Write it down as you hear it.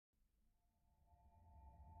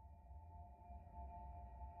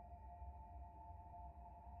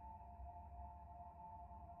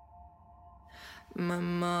My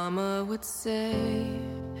mama would say,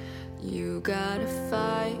 you gotta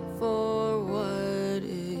fight for what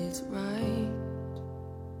is right.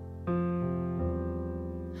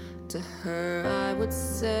 To her I would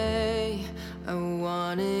say, I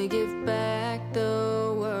wanna give back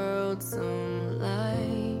the world some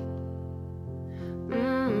light.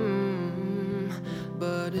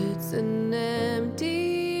 But it's an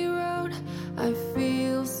empty road. I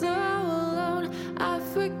feel so alone. I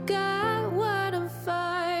forgot what I'm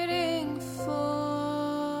fighting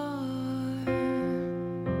for.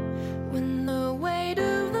 When the weight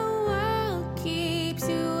of the world keeps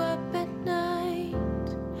you up at night,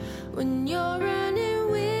 when you're running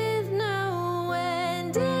with no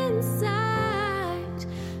end in sight,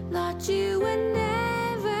 thought you would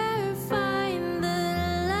never find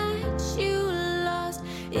the light you lost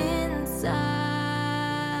inside,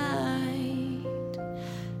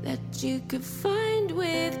 that you could find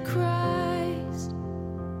with Christ.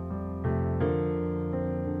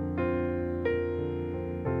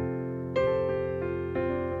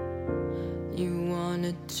 You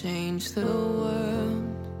wanna change the world,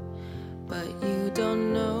 but you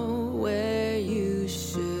don't know where you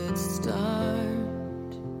should start.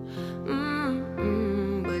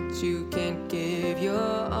 But you can't give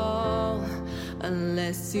your all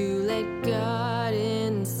unless you let God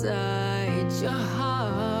inside your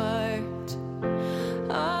heart.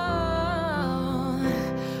 Oh,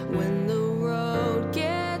 when the road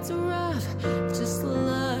gets rough, just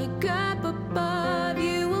look up above.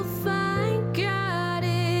 You will find God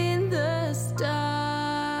in the stars.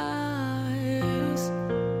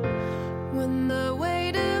 When the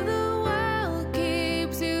weight of the world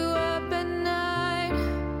keeps you up at night,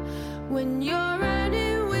 when you're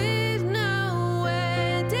running with no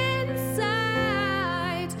end in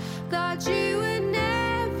sight, thought you would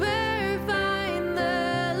never find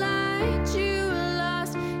the light you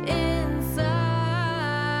lost inside,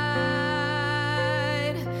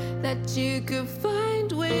 that you could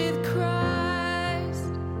find with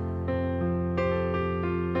Christ.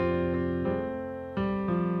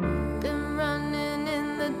 Been running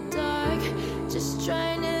in the dark, just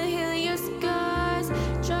trying to heal your scars.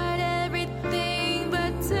 Tried everything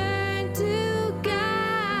but turned to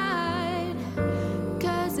God,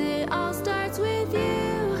 'cause it all starts with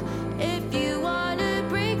you. If you wanna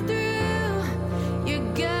break through,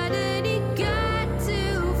 you're gonna need God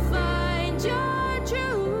to find your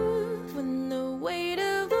truth. When the weight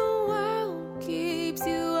of the world keeps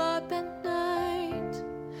you up at night,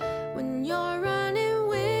 when you're running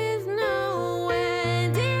with no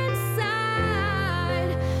end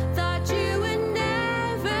inside, thought you would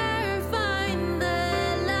never find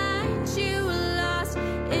the light you lost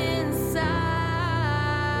inside,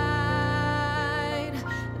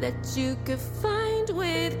 that you could find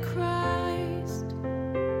with Christ.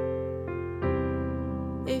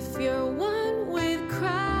 If you're one with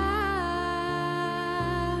Christ.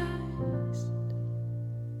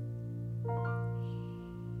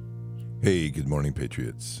 Hey, good morning,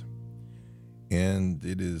 Patriots. And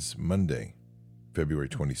it is Monday, February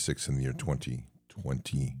 26th in the year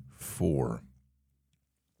 2024.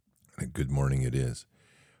 And a good morning it is.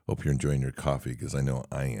 Hope you're enjoying your coffee, because I know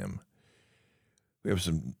I am. We have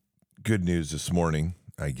some good news this morning,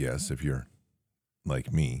 I guess. If you're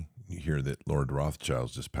like me, you hear that Lord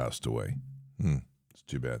Rothschild's just passed away. It's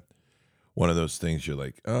too bad. One of those things you're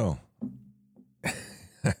like, oh,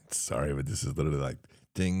 sorry, but this is literally like,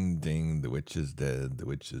 ding, ding, the witch is dead, the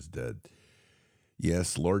witch is dead.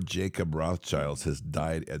 Yes, Lord Jacob Rothschild has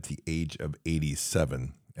died at the age of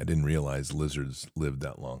 87. I didn't realize lizards lived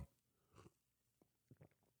that long,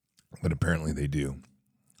 but apparently they do.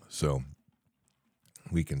 So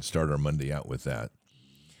we can start our Monday out with that.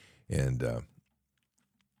 And, oh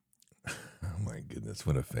my goodness,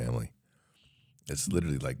 what a family. It's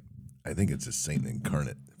literally like, I think it's a saint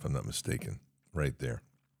incarnate, if I'm not mistaken, right there.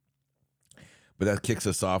 But that kicks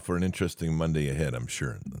us off for an interesting Monday ahead, I'm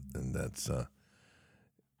sure. And that's,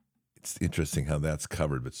 it's interesting how that's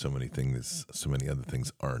covered, but so many other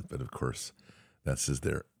things aren't. But of course, this is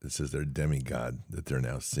their demigod that they're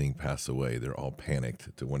now seeing pass away. They're all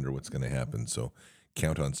panicked to wonder what's going to happen. So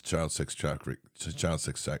count on child sex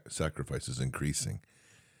sacrifices increasing,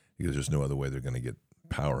 because there's no other way they're going to get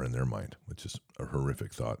power in their mind, which is a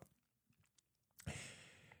horrific thought.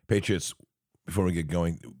 Patriots, before we get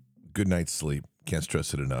going, good night's sleep. Can't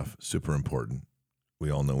stress it enough. Super important. We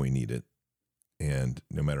all know we need it. And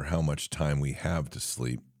no matter how much time we have to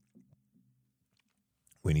sleep,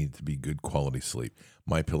 we need to be good quality sleep.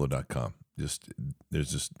 MyPillow.com. There's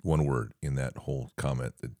just one word in that whole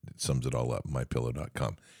comment that sums it all up.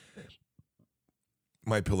 MyPillow.com.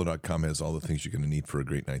 MyPillow.com has all the things you're going to need for a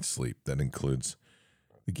great night's sleep. That includes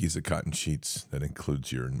the Giza cotton sheets. That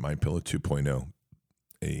includes your MyPillow 2.0,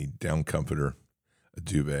 a down comforter, a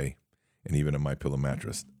duvet, and even a MyPillow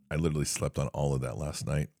mattress. I literally slept on all of that last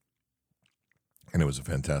night, and it was a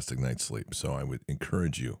fantastic night's sleep. So I would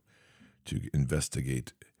encourage you to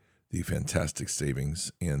investigate the fantastic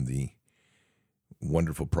savings and the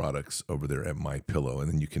wonderful products over there at MyPillow.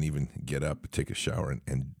 And then you can even get up, take a shower,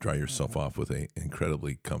 and dry yourself off with a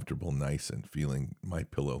incredibly comfortable, nice and feeling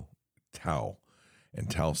MyPillow towel and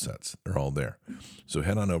towel sets. They're all there. So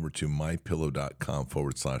head on over to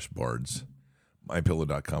mypillow.com/bards.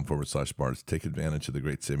 mypillow.com/bards. Take advantage of the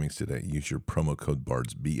great savings today. Use your promo code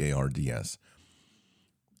BARDS, BARDS.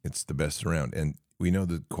 It's the best around. And we know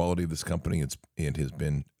the quality of this company. It has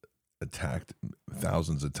been attacked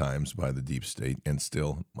thousands of times by the deep state, and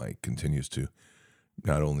still Mike continues to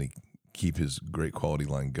not only keep his great quality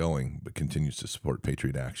line going, but continues to support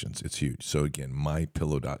Patriot Actions. It's huge. So again,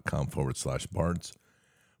 mypillow.com/bards,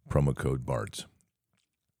 promo code BARDS.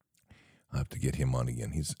 I'll have to get him on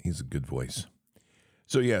again. He's a good voice.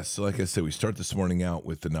 So yes, like I said, we start this morning out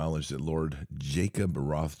with the knowledge that Lord Jacob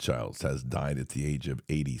Rothschild has died at the age of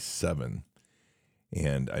 87.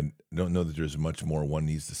 And I don't know that there's much more one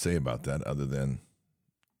needs to say about that other than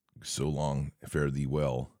so long, fare thee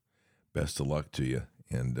well, best of luck to you,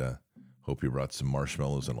 and hope you brought some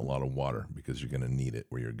marshmallows and a lot of water because you're going to need it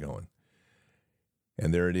where you're going.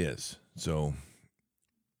 And there it is. So,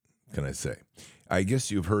 what can I say? I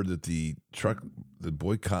guess you've heard that the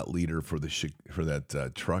boycott leader for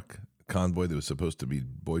that truck convoy that was supposed to be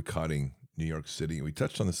boycotting New York City. We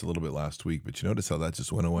touched on this a little bit last week, but you notice how that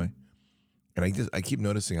just went away? And I keep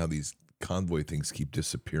noticing how these convoy things keep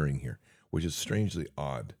disappearing here, which is strangely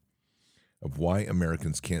odd, of why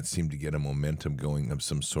Americans can't seem to get a momentum going of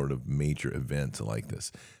some sort of major event like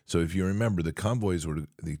this. So if you remember, the truckers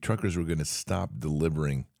were going to stop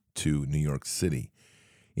delivering to New York City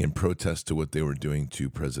in protest to what they were doing to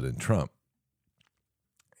President Trump.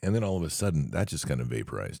 And then all of a sudden, that just kind of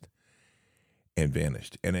vaporized and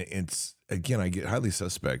vanished. And it's, again, I get highly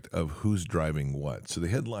suspect of who's driving what. So the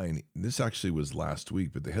headline, this actually was last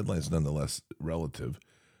week, but the headline is nonetheless relative.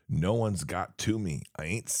 No one's got to me. I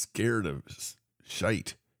ain't scared of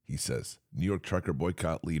shite, he says. New York trucker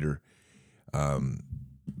boycott leader,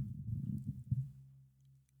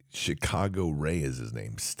 Chicago Ray is his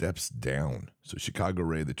name, steps down. So Chicago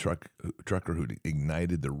Ray, the trucker who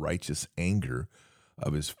ignited the righteous anger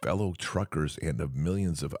of his fellow truckers and of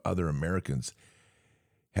millions of other Americans,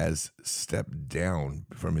 has stepped down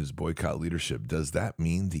from his boycott leadership. Does that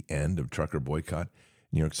mean the end of trucker boycott in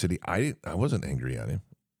New York City? I wasn't angry at him.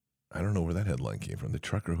 I don't know where that headline came from. The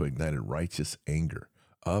trucker who ignited righteous anger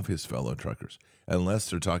of his fellow truckers. Unless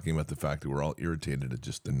they're talking about the fact that we're all irritated at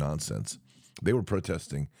just the nonsense. They were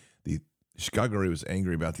protesting. The Chicago Ray was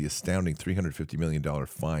angry about the astounding $350 million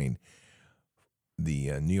fine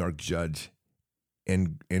the New York judge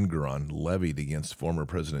Engoron levied against former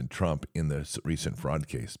President Trump in the recent fraud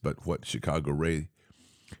case. But what Chicago Ray,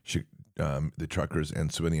 the truckers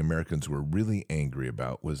and so many Americans were really angry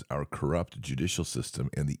about was our corrupt judicial system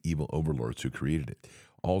and the evil overlords who created it.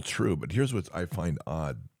 All true, but here's what I find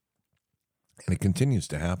odd, and it continues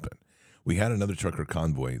to happen. We had another trucker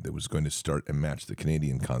convoy that was going to start and match the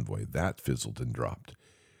Canadian convoy. That fizzled and dropped.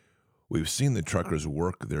 We've seen the truckers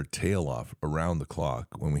work their tail off around the clock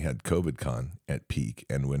when we had COVID-Con at peak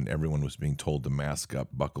and when everyone was being told to mask up,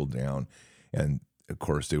 buckle down. And, of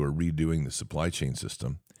course, they were redoing the supply chain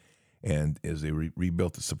system. And as they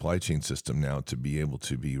rebuilt the supply chain system now to be able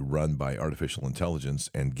to be run by artificial intelligence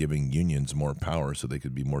and giving unions more power so they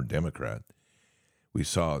could be more Democrat, we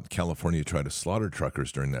saw California try to slaughter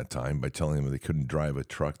truckers during that time by telling them they couldn't drive a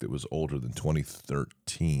truck that was older than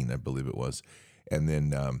 2013, I believe it was. And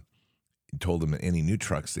then told them that any new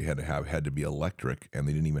trucks they had to have had to be electric, and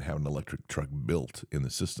they didn't even have an electric truck built in the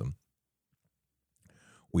system.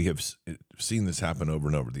 We have seen this happen over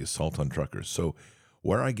and over, the assault on truckers. So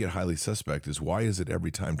where I get highly suspect is why is it every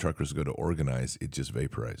time truckers go to organize, it just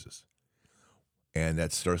vaporizes? And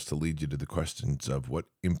that starts to lead you to the questions of what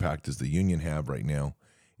impact does the union have right now,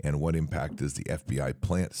 and what impact does the FBI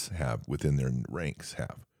plants have within their ranks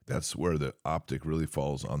have? That's where the optic really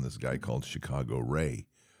falls on this guy called Chicago Ray.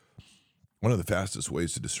 One of the fastest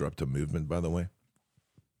ways to disrupt a movement, by the way,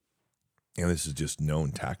 and this is just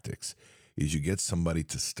known tactics, is you get somebody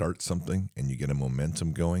to start something and you get a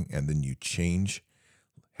momentum going, and then you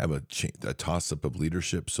have a toss-up of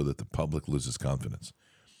leadership so that the public loses confidence.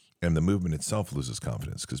 And the movement itself loses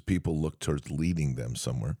confidence because people look towards leading them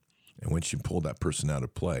somewhere. And once you pull that person out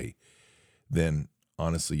of play, then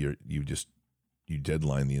honestly, you just you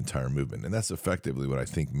deadline the entire movement. And that's effectively what I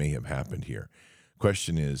think may have happened here.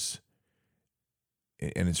 Question is,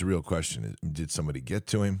 and it's a real question, did somebody get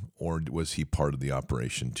to him, or was he part of the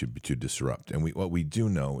operation to disrupt? And what we do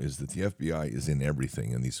know is that the FBI is in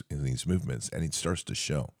everything in these movements, and it starts to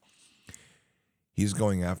show. He's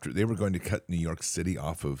going after, they were going to cut New York City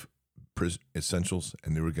off of essentials,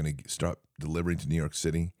 and they were going to stop delivering to New York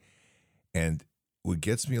City. And what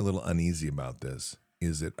gets me a little uneasy about this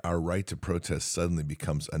is that our right to protest suddenly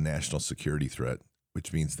becomes a national security threat,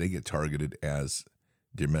 which means they get targeted as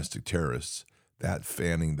domestic terrorists. That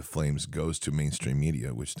fanning the flames goes to mainstream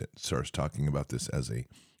media, which starts talking about this as a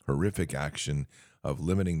horrific action of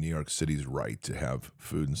limiting New York City's right to have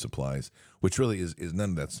food and supplies, which really is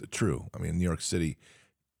none of that's true. I mean, New York City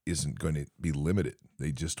isn't going to be limited.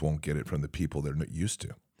 They just won't get it from the people they're not used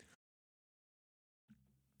to.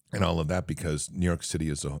 And all of that because New York City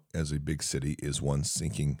as a big city is one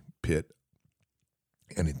sinking pit,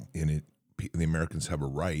 and the Americans have a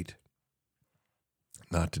right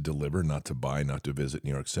not to deliver, not to buy, not to visit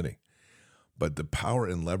New York City. But the power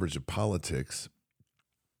and leverage of politics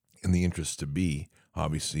and the interest to be,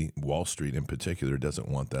 obviously, Wall Street in particular doesn't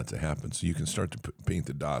want that to happen. So you can start to paint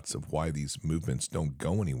the dots of why these movements don't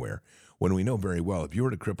go anywhere, when we know very well, if you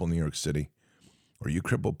were to cripple New York City, or you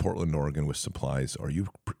cripple Portland, Oregon with supplies, or you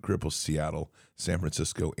cripple Seattle, San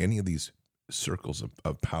Francisco, any of these circles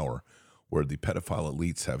of power where the pedophile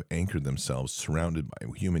elites have anchored themselves, surrounded by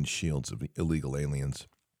human shields of illegal aliens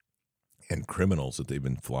and criminals that they've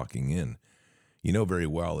been flocking in. You know very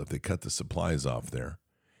well if they cut the supplies off there,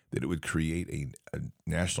 that it would create a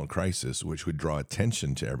national crisis, which would draw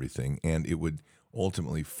attention to everything, and it would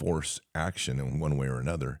ultimately force action in one way or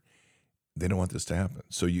another. They don't want this to happen.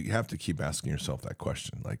 So you have to keep asking yourself that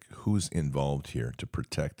question, like, who's involved here to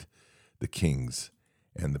protect the kings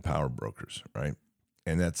and the power brokers, right?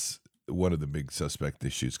 And that's one of the big suspect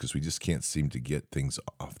issues, because we just can't seem to get things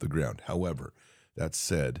off the ground. However, that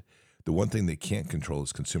said, the one thing they can't control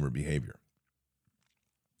is consumer behavior,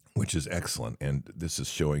 which is excellent. And this is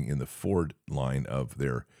showing in the Ford line of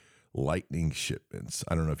their Lightning shipments.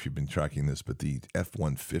 I don't know if you've been tracking this, but the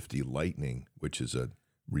F-150 Lightning, which is a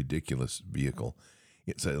ridiculous vehicle,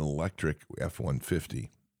 it's an electric F-150.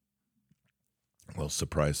 Well,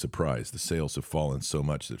 surprise, surprise, the sales have fallen so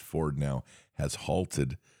much that Ford now has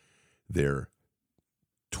halted their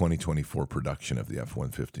 2024 production of the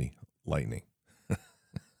F-150 Lightning.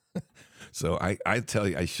 So I tell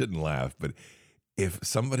you, I shouldn't laugh, but if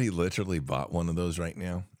somebody literally bought one of those right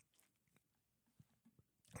now,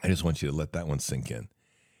 I just want you to let that one sink in.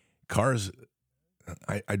 Cars,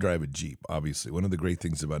 I drive a Jeep, obviously. One of the great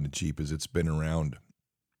things about a Jeep is it's been around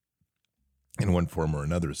in one form or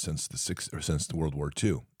another since the World War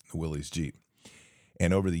II, the Willys Jeep.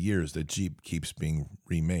 And over the years, the Jeep keeps being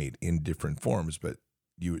remade in different forms, but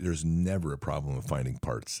there's never a problem of finding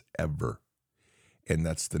parts, ever. And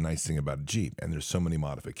that's the nice thing about a Jeep. And there's so many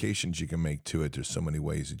modifications you can make to it. There's so many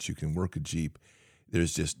ways that you can work a Jeep.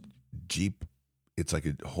 There's just Jeep. It's like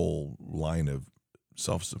a whole line of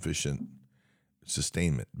self-sufficient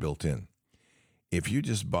sustainment built in. If you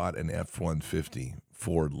just bought an F-150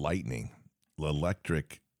 Ford Lightning,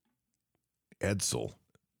 electric Edsel,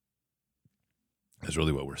 is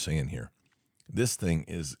really what we're saying here. This thing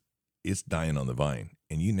it's dying on the vine,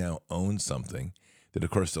 and you now own something that, of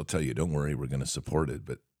course, they'll tell you, don't worry, we're going to support it,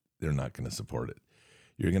 but they're not going to support it.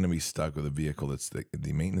 You're going to be stuck with a vehicle that's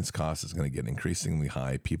the maintenance cost is going to get increasingly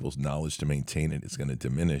high. People's knowledge to maintain it is going to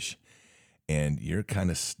diminish, and you're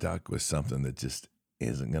kind of stuck with something that just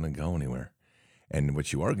isn't going to go anywhere. And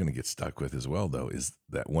what you are going to get stuck with as well, though, is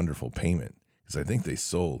that wonderful payment, because I think they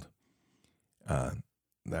sold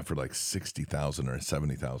that for like $60,000 or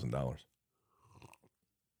 $70,000.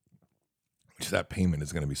 Which that payment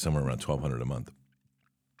is going to be somewhere around $1,200 a month.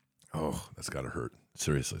 Oh, that's got to hurt.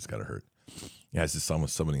 Seriously, it's got to hurt. Yeah, I just saw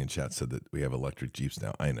somebody in chat said that we have electric Jeeps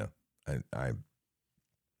now. I know. I'm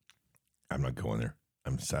not going there.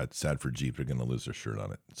 I'm sad for Jeep. They're going to lose their shirt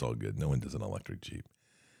on it. It's all good. No one does an electric Jeep.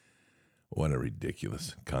 What a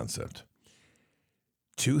ridiculous concept.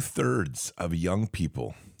 2/3 of young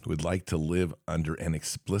people would like to live under an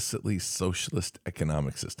explicitly socialist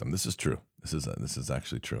economic system. This is true. This is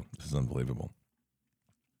actually true. This is unbelievable.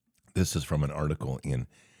 This is from an article in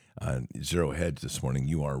Zero Hedge this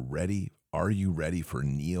morning. Are you ready for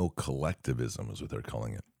neo-collectivism is what they're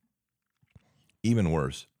calling it. Even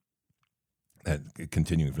worse,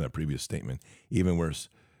 continuing from that previous statement, even worse,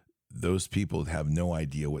 those people have no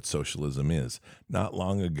idea what socialism is. Not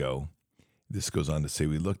long ago, this goes on to say,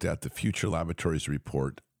 we looked at the Future Laboratories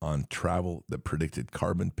report on travel that predicted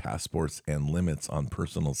carbon passports and limits on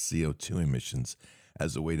personal CO2 emissions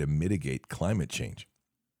as a way to mitigate climate change.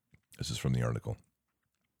 This is from the article.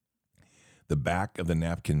 The back of the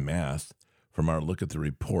napkin math from our look at the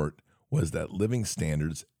report was that living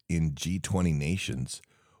standards in G20 nations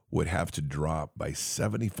would have to drop by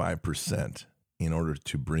 75% in order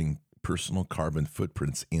to bring personal carbon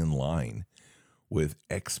footprints in line with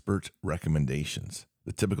expert recommendations.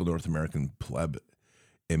 The typical North American pleb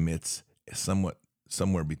emits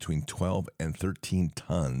somewhere between 12 and 13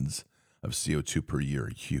 tons of CO2 per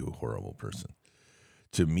year. You horrible person.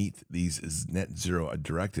 To meet these net zero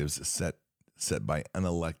directives set by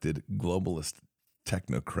unelected globalist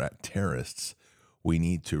technocrat terrorists, we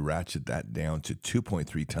need to ratchet that down to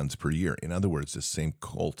 2.3 tons per year. In other words, the same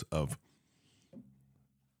cult of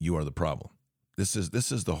you are the problem. This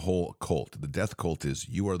is the whole cult. The death cult is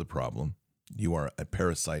you are the problem. You are a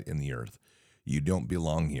parasite in the earth. You don't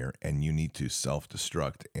belong here, and you need to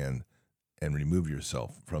self-destruct and remove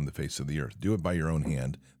yourself from the face of the earth. Do it by your own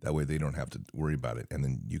hand. That way they don't have to worry about it. And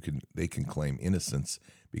then they can claim innocence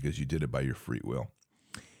because you did it by your free will.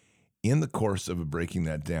 In the course of breaking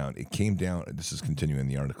that down, it came down, this is continuing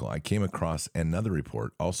the article, I came across another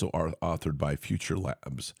report, also authored by Future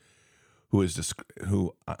Labs,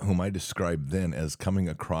 whom I described then as coming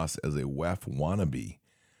across as a WEF wannabe.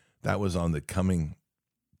 That was on the coming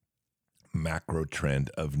macro trend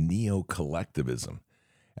of neo-collectivism.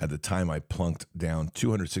 At the time, I plunked down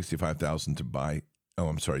 $265,000 to buy,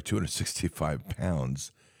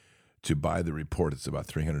 £265 to buy the report. It's about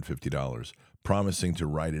 $350, promising to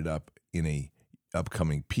write it up in a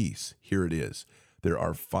upcoming piece. Here it is. There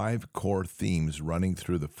are 5 core themes running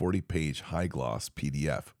through the 40-page high-gloss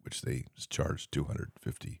PDF, which they charge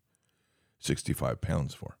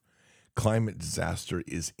 £265 for. Climate disaster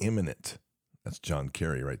is imminent. That's John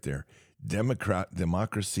Kerry right there.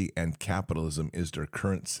 Democracy and capitalism in their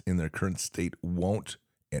current state won't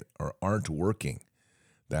or aren't working.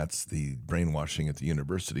 That's the brainwashing at the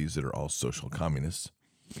universities that are all social communists.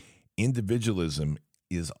 Individualism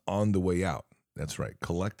is on the way out. That's right.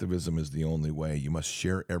 Collectivism is the only way. You must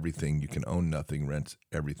share everything. You can own nothing, rent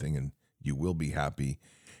everything, and you will be happy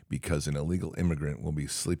because an illegal immigrant will be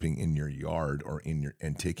sleeping in your yard or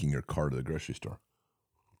and taking your car to the grocery store.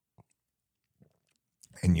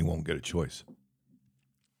 And you won't get a choice.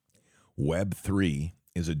 Web3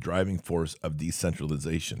 is a driving force of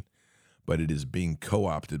decentralization, but it is being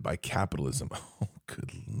co-opted by capitalism. Oh,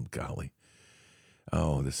 good golly.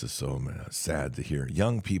 Oh, this is so sad to hear.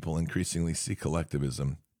 Young people increasingly see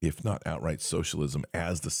collectivism, if not outright socialism,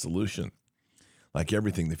 as the solution. Like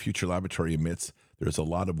everything the Future Laboratory admits, there's a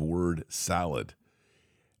lot of word salad.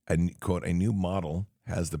 And, quote, a new model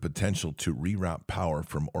has the potential to reroute power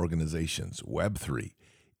from organizations. Web3.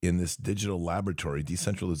 In this digital laboratory,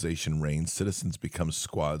 decentralization reigns, citizens become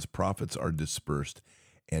squads, profits are dispersed,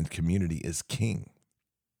 and community is king.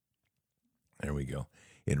 There we go.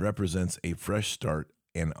 It represents a fresh start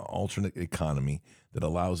and alternate economy that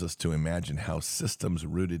allows us to imagine how systems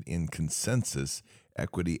rooted in consensus,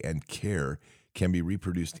 equity, and care can be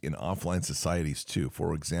reproduced in offline societies too.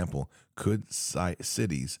 For example, could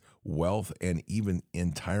cities, wealth, and even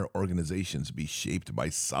entire organizations be shaped by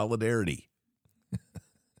solidarity?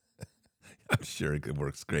 I'm sure it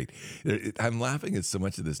works great. I'm laughing at so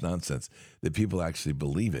much of this nonsense that people actually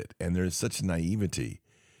believe it. And there's such naivety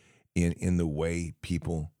in the way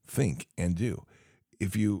people think and do.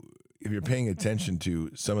 If you're paying attention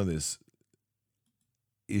to some of this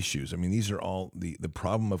issues, I mean, these are all the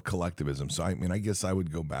problem of collectivism. So, I mean, I guess I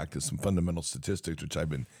would go back to some fundamental statistics, which I've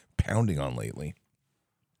been pounding on lately.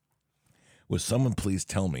 Would someone please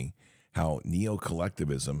tell me how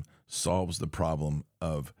neo-collectivism solves the problem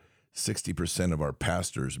of 60% of our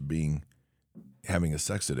pastors having a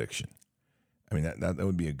sex addiction? I mean, that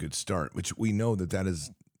would be a good start, which we know that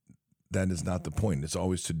is not the point. It's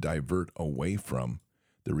always to divert away from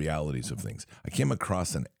the realities of things. I came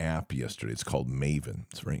across an app yesterday. It's called Maven.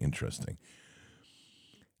 It's very interesting.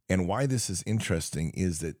 And why this is interesting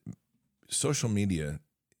is that social media,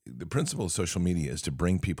 the principle of social media is to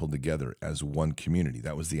bring people together as one community.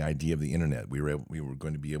 That was the idea of the internet. We were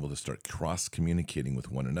going to be able to start cross-communicating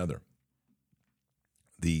with one another.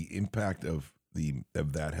 The impact of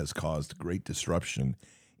that has caused great disruption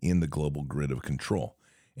in the global grid of control.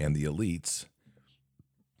 And the elites,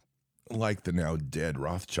 like the now dead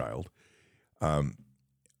Rothschild,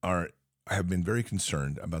 have been very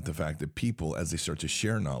concerned about the fact that people, as they start to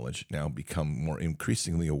share knowledge, now become more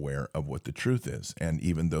increasingly aware of what the truth is. And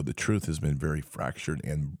even though the truth has been very fractured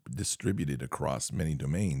and distributed across many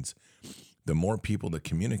domains, the more people that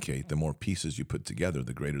communicate, the more pieces you put together,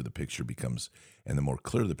 the greater the picture becomes and the more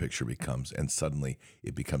clear the picture becomes. And suddenly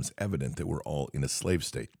it becomes evident that we're all in a slave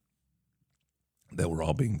state. that we're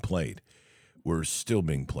all being played. We're still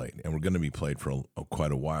being played, and we're going to be played for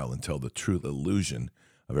quite a while until the true illusion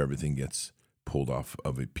of everything gets pulled off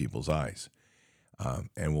of people's eyes.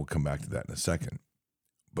 And we'll come back to that in a second.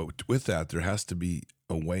 But with that, there has to be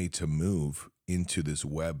a way to move into this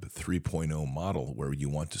Web 3.0 model where you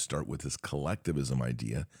want to start with this collectivism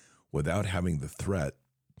idea without having the threat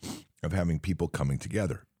of having people coming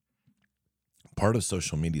together. Part of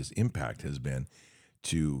social media's impact has been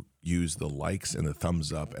to use the likes and the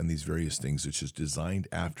thumbs up and these various things, which is designed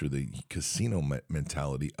after the casino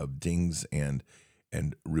mentality of dings and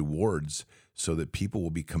rewards so that people will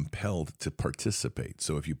be compelled to participate.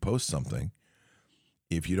 So if you post something,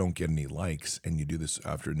 if you don't get any likes and you do this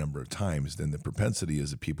after a number of times, then the propensity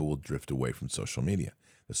is that people will drift away from social media.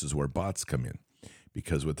 This is where bots come in,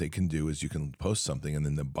 because what they can do is you can post something and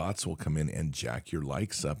then the bots will come in and jack your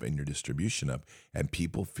likes up and your distribution up, and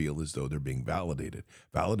people feel as though they're being validated.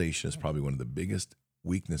 Validation is probably one of the biggest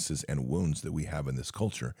weaknesses and wounds that we have in this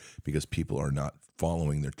culture, because people are not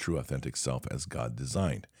following their true authentic self as God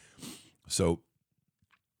designed. So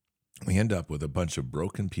we end up with a bunch of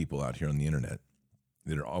broken people out here on the internet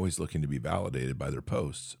that are always looking to be validated by their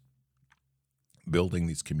posts, building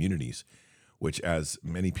these communities, which, as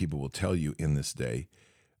many people will tell you in this day,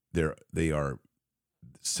 they are.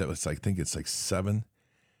 So I think it's like 7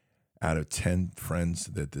 out of 10 friends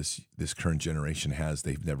that this current generation has,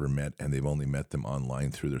 they've never met, and they've only met them online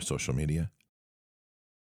through their social media.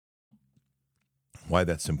 Why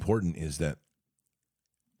that's important is that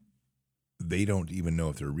they don't even know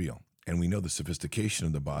if they're real. And we know the sophistication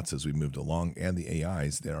of the bots as we moved along, and the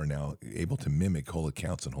AIs that are now able to mimic whole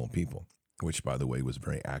accounts and whole people, which, by the way, was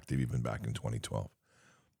very active even back in 2012.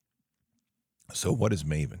 So what is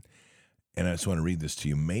Maven? And I just want to read this to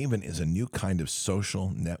you. Maven is a new kind of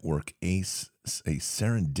social network, a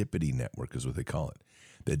serendipity network is what they call it,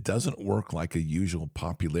 that doesn't work like a usual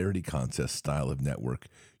popularity contest style of network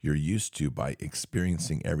you're used to by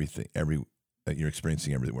experiencing everything, you're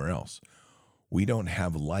experiencing everywhere else. We don't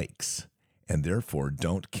have likes, and therefore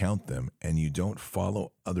don't count them, and you don't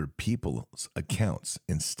follow other people's accounts.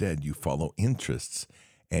 Instead, you follow interests,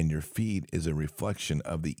 and your feed is a reflection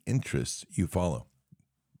of the interests you follow.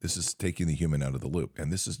 This is taking the human out of the loop, and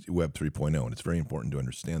this is Web 3.0, and it's very important to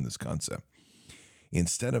understand this concept.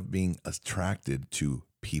 Instead of being attracted to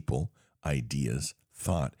people, ideas,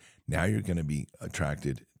 thought, now you're going to be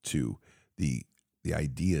attracted to the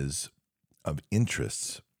ideas of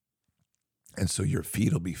interests. And so your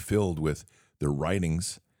feed will be filled with the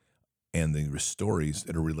writings and the stories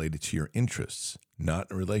that are related to your interests, not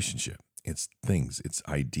a relationship. It's things, it's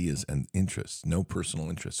ideas and interests, no personal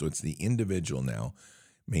interest. So it's the individual now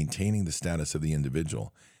maintaining the status of the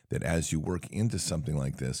individual, that as you work into something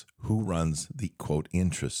like this, who runs the, quote,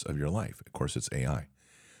 interests of your life? Of course, it's AI.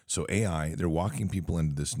 So AI, they're walking people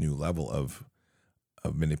into this new level of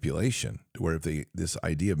manipulation, where if this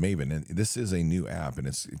idea of Maven, and this is a new app, and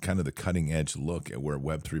it's kind of the cutting edge look at where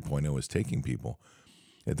Web 3.0 is taking people,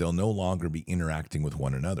 that they'll no longer be interacting with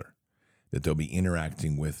one another, that they'll be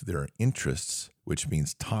interacting with their interests, which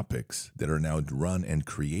means topics that are now run and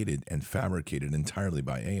created and fabricated entirely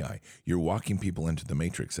by AI. You're walking people into the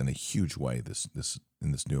matrix in a huge way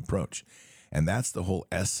in this new approach. And that's the whole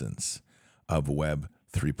essence of Web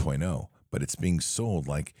 3.0, but it's being sold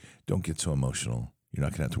like, don't get so emotional. You're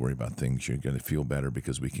not going to have to worry about things. You're going to feel better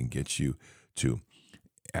because we can get you to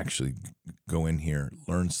actually go in here,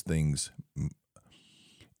 learn things,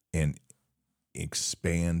 and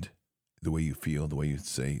expand the way you feel, the way you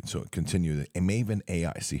say. So continue. Maven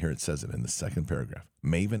AI, see here it says it in the second paragraph.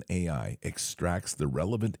 Maven AI extracts the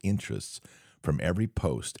relevant interests from every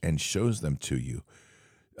post and shows them to you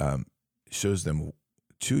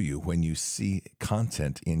when you see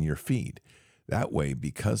content in your feed. That way,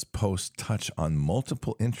 because posts touch on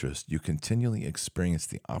multiple interests, you continually experience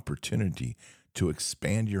the opportunity to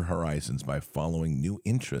expand your horizons by following new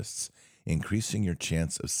interests, increasing your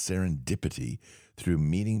chance of serendipity through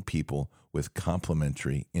meeting people with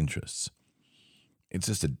complementary interests.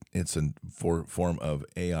 It's a form of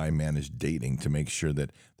AI managed dating to make sure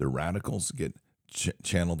that the radicals get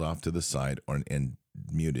channeled off to the side and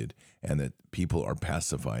muted, and that people are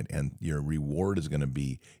pacified, and your reward is going to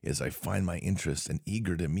be, as I find my interests and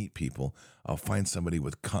eager to meet people, I'll find somebody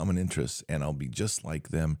with common interests and I'll be just like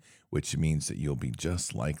them, which means that you'll be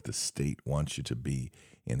just like the state wants you to be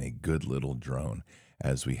in a good little drone,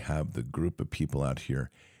 as we have the group of people out here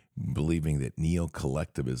believing that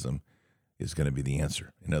neo-collectivism is going to be the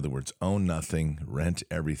answer. In other words, own nothing, rent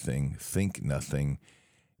everything, think nothing,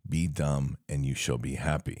 be dumb, and you shall be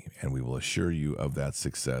happy, and we will assure you of that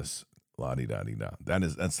success. La-di-da-di-da.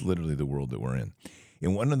 That's literally the world that we're in.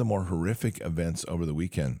 In one of the more horrific events over the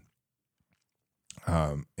weekend,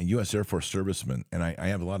 a U.S. Air Force serviceman, and I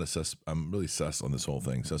have a lot of I'm really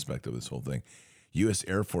suspect of this whole thing. U.S.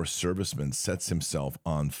 Air Force serviceman sets himself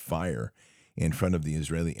on fire in front of the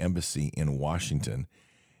Israeli embassy in Washington,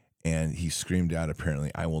 and he screamed out,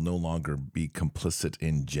 apparently, "I will no longer be complicit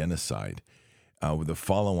in genocide." With the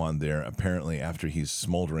follow-on there, apparently, after he's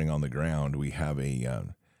smoldering on the ground, we have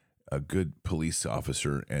a good police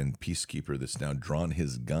officer and peacekeeper that's now drawn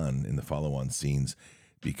his gun in the follow-on scenes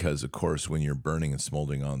because, of course, when you're burning and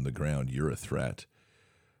smoldering on the ground, you're a threat.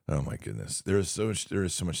 Oh my goodness, there is so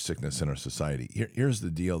much sickness in our society. Here's the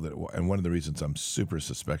deal and one of the reasons I'm super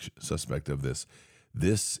suspect of this.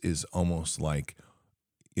 This is almost like,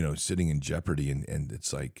 sitting in Jeopardy, and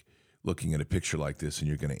it's like looking at a picture like this, and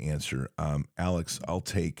you're going to answer, Alex, I'll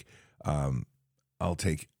take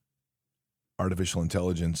artificial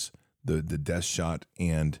intelligence, the death shot,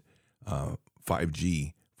 and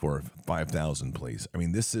 5G for 5,000, please. I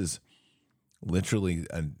mean, this is literally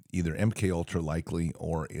either MK Ultra likely,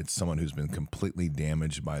 or it's someone who's been completely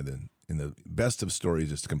damaged in the best of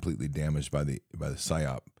stories, it's completely damaged by the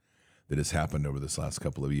psyop that has happened over this last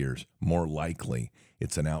couple of years. More likely,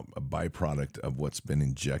 it's a byproduct of what's been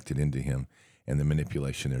injected into him and the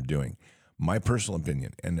manipulation they're doing. My personal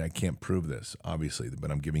opinion, and I can't prove this, obviously,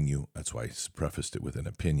 but I'm giving you, that's why I prefaced it with an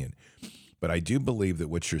opinion. But I do believe that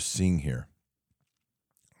what you're seeing here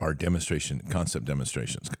are demonstration of concept.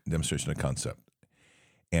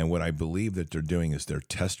 And what I believe that they're doing is they're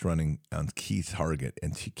test running on key target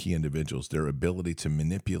and key individuals, their ability to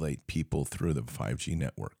manipulate people through the 5G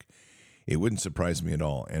network. It wouldn't surprise me at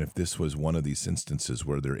all. And if this was one of these instances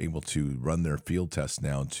where they're able to run their field tests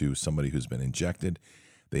now to somebody who's been injected,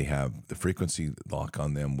 they have the frequency lock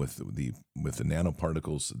on them with the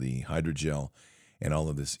nanoparticles, the hydrogel, and all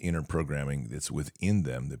of this inner programming that's within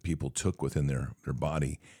them that people took within their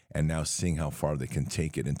body, and now seeing how far they can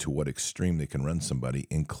take it and to what extreme they can run somebody,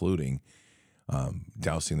 including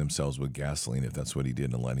dousing themselves with gasoline, if that's what he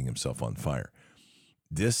did, and lighting himself on fire.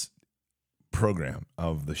 This program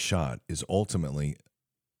of the shot is ultimately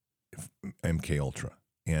MK Ultra,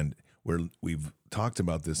 and we've talked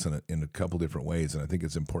about this in a couple different ways, and I think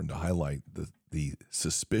it's important to highlight the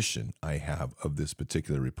suspicion I have of this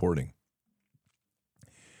particular reporting,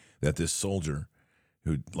 that this soldier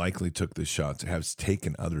who likely took the shots has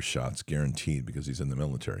taken other shots, guaranteed, because he's in the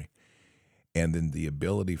military, and then the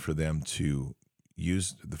ability for them to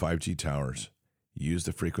use the 5G towers, use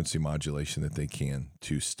the frequency modulation that they can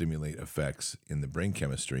to stimulate effects in the brain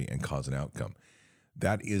chemistry and cause an outcome.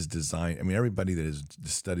 That is designed. I mean, everybody that has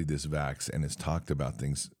studied this vax and has talked about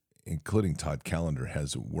things, including Todd Callender,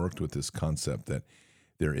 has worked with this concept that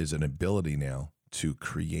there is an ability now to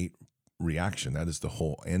create reaction. That is the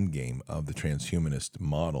whole end game of the transhumanist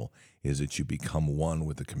model, is that you become one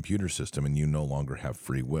with the computer system and you no longer have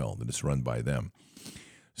free will, that it's run by them.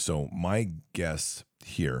 So my guess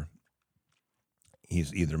here,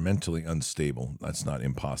 he's either mentally unstable. That's not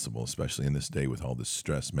impossible, especially in this day with all this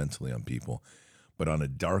stress mentally on people. But on a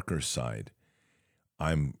darker side,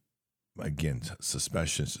 I'm, again,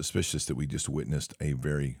 suspicious that we just witnessed a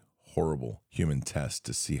very horrible human test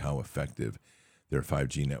to see how effective their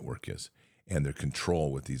 5G network is and their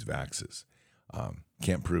control with these vaxes.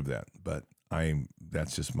 Can't prove that, but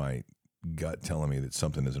that's just my gut telling me that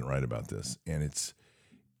something isn't right about this. And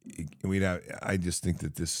I just think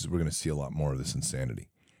that we're going to see a lot more of this insanity.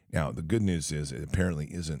 Now, the good news is it apparently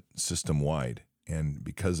isn't system-wide, and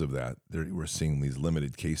because of that, we're seeing these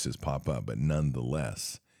limited cases pop up. But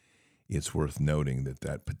nonetheless, it's worth noting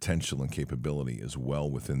that potential and capability is well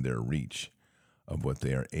within their reach of what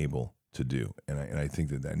they are able to do. And I think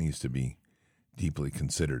that needs to be deeply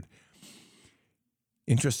considered.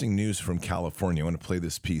 Interesting news from California. I want to play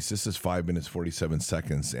this piece. This is 5 minutes, 47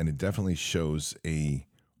 seconds, and it definitely shows an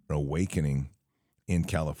awakening in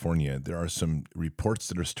California. There are some reports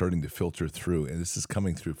that are starting to filter through, and this is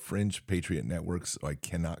coming through fringe patriot networks. So I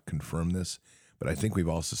cannot confirm this, but I think we've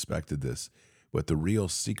all suspected this. But the real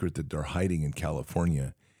secret that they're hiding in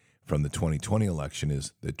California from the 2020 election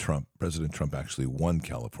is that President Trump actually won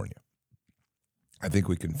California. I think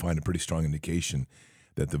we can find a pretty strong indication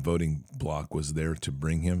that the voting bloc was there to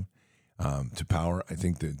bring him to power. I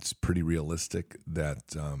think that it's pretty realistic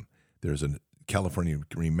that there's a California.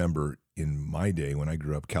 Remember, in my day when I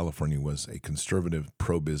grew up, California was a conservative,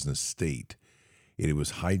 pro-business state. It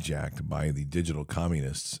was hijacked by the digital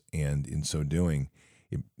communists, and in so doing,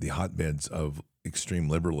 the hotbeds of extreme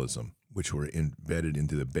liberalism, which were embedded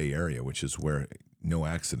into the Bay Area, which is where, no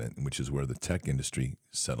accident, which is where the tech industry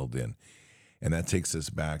settled in. And that takes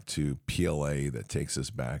us back to PLA, that takes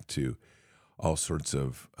us back to all sorts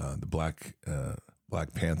of the black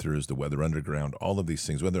Black Panthers, the Weather Underground, all of these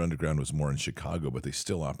things. Weather Underground was more in Chicago, but they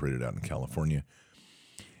still operated out in California.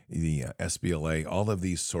 The SBLA, all of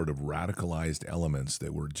these sort of radicalized elements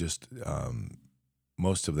that were just,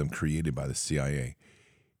 most of them created by the CIA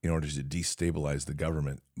in order to destabilize the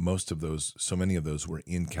government. Most of those, so many of those were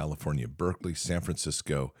in California, Berkeley, San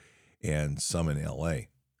Francisco, and some in LA.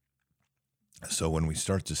 So when we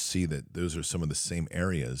start to see that those are some of the same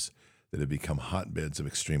areas that have become hotbeds of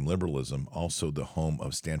extreme liberalism, also the home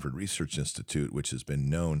of Stanford Research Institute, which has been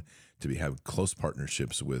known to have close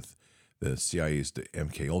partnerships with the CIA's the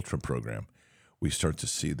MK Ultra program, we start to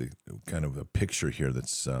see the kind of a picture here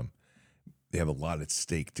that's they have a lot at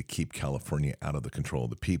stake to keep California out of the control of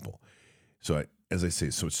the people. So as I say,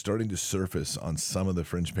 so it's starting to surface on some of the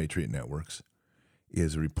fringe patriot networks,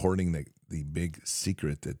 is reporting that the big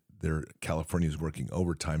secret that California is working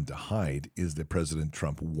overtime to hide is that President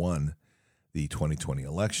Trump won the 2020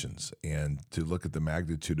 elections. And to look at the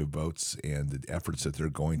magnitude of votes and the efforts that they're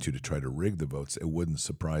going to try to rig the votes, it wouldn't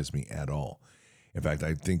surprise me at all. In fact,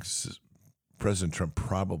 I think President Trump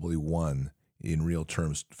probably won, in real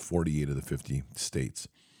terms, 48 of the 50 states,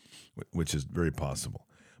 which is very possible.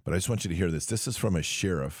 But I just want you to hear this. This is from a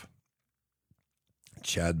sheriff,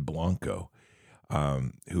 Chad Blanco,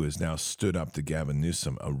 who has now stood up to Gavin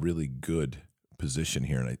Newsom, a really good position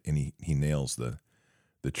here, and he nails the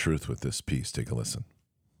truth with this piece. Take a listen.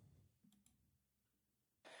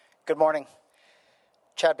 Good morning.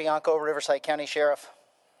 Chad Bianco, Riverside County Sheriff.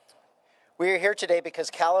 We are here today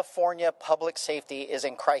because California public safety is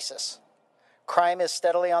in crisis. Crime is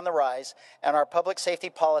steadily on the rise, and our public safety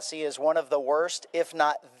policy is one of the worst, if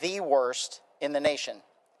not the worst, in the nation.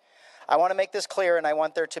 I want to make this clear, and I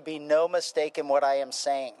want there to be no mistake in what I am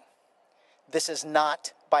saying. This is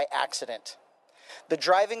not by accident. The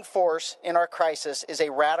driving force in our crisis is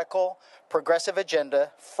a radical, progressive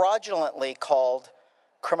agenda fraudulently called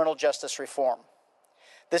criminal justice reform.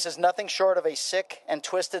 This is nothing short of a sick and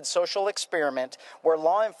twisted social experiment where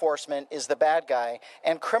law enforcement is the bad guy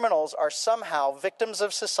and criminals are somehow victims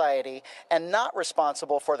of society and not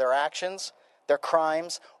responsible for their actions, their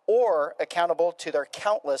crimes, or accountable to their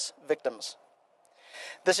countless victims.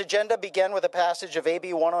 This agenda began with the passage of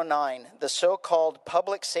AB 109, the so-called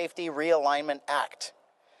Public Safety Realignment Act.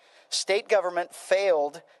 State government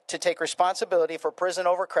failed to take responsibility for prison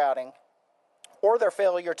overcrowding or their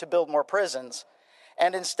failure to build more prisons,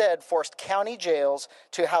 and instead forced county jails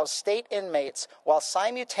to house state inmates while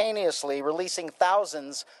simultaneously releasing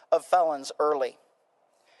thousands of felons early.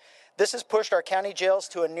 This has pushed our county jails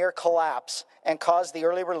to a near collapse and caused the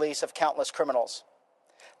early release of countless criminals.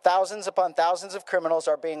 Thousands upon thousands of criminals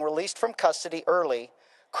are being released from custody early,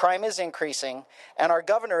 crime is increasing, and our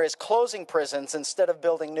governor is closing prisons instead of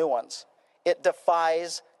building new ones. It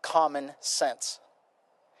defies common sense.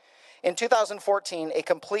 In 2014, a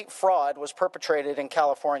complete fraud was perpetrated in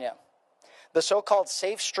California. The so-called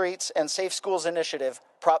Safe Streets and Safe Schools Initiative,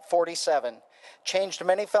 Prop 47, changed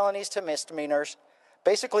many felonies to misdemeanors,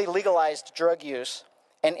 basically legalized drug use,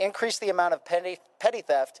 and increased the amount of petty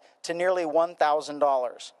theft to nearly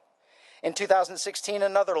 $1,000. In 2016,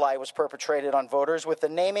 another lie was perpetrated on voters with the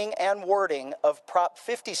naming and wording of Prop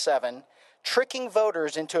 57, tricking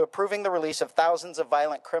voters into approving the release of thousands of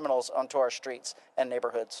violent criminals onto our streets and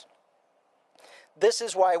neighborhoods. This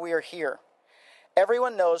is why we are here.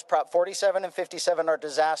 Everyone knows Prop 47 and 57 are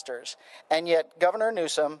disasters, and yet Governor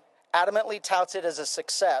Newsom adamantly touts it as a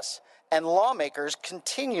success, and lawmakers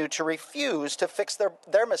continue to refuse to fix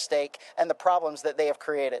their mistake and the problems that they have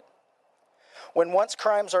created. When once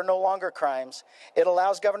crimes are no longer crimes, it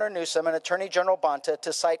allows Governor Newsom and Attorney General Bonta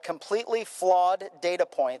to cite completely flawed data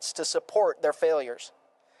points to support their failures.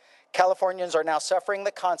 Californians are now suffering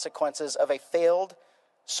the consequences of a failed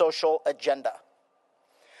social agenda.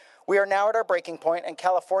 We are now at our breaking point, and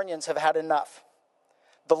Californians have had enough.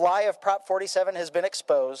 The lie of Prop 47 has been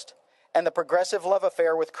exposed, and the progressive love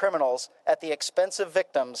affair with criminals at the expense of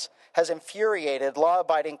victims has infuriated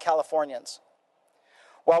law-abiding Californians.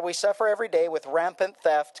 While we suffer every day with rampant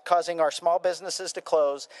theft causing our small businesses to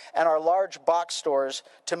close and our large box stores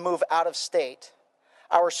to move out of state,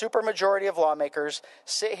 our supermajority of lawmakers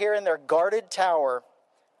sit here in their guarded tower,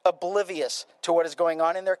 oblivious to what is going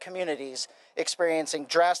on in their communities, experiencing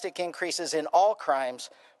drastic increases in all crimes,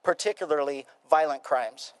 particularly violent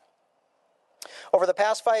crimes. Over the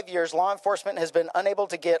past 5 years, law enforcement has been unable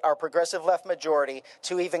to get our progressive left majority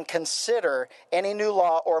to even consider any new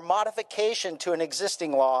law or modification to an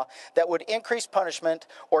existing law that would increase punishment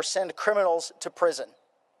or send criminals to prison.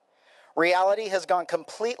 Reality has gone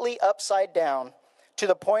completely upside down to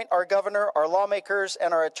the point our governor, our lawmakers,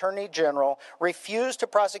 and our attorney general refuse to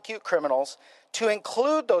prosecute criminals, to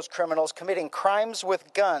include those criminals committing crimes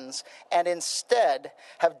with guns and instead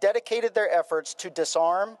have dedicated their efforts to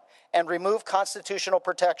disarm and remove constitutional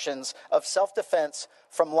protections of self-defense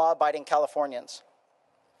from law-abiding Californians.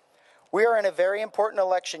 We are in a very important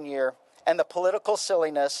election year, and the political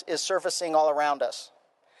silliness is surfacing all around us.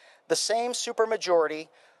 The same supermajority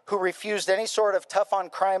who refused any sort of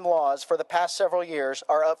tough-on-crime laws for the past several years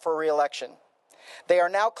are up for re-election. They are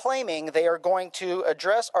now claiming they are going to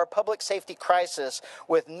address our public safety crisis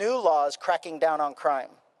with new laws cracking down on crime.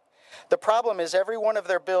 The problem is every one of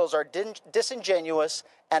their bills are disingenuous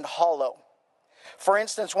and hollow. For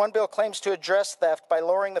instance, one bill claims to address theft by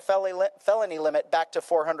lowering the felony limit back to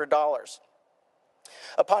 $400.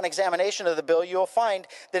 Upon examination of the bill, you'll find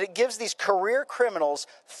that it gives these career criminals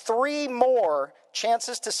 3 more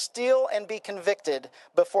chances to steal and be convicted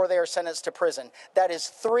before they are sentenced to prison. That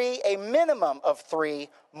is a minimum of 3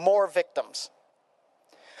 more victims.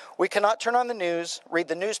 We cannot turn on the news, read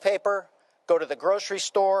the newspaper, go to the grocery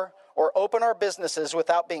store, or open our businesses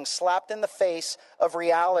without being slapped in the face of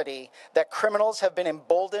reality that criminals have been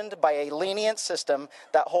emboldened by a lenient system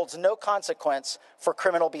that holds no consequence for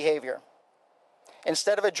criminal behavior.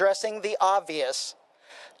 Instead of addressing the obvious,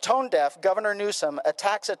 tone-deaf Governor Newsom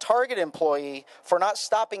attacks a Target employee for not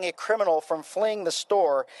stopping a criminal from fleeing the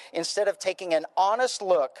store instead of taking an honest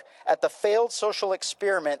look at the failed social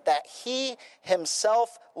experiment that he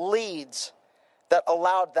himself leads that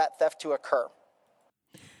allowed that theft to occur.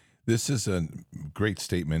 This is a great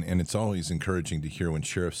statement, and it's always encouraging to hear when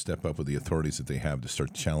sheriffs step up with the authorities that they have to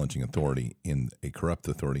start challenging authority in a corrupt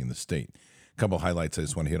authority in the state. A couple of highlights I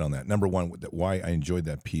just want to hit on that. Number one, why I enjoyed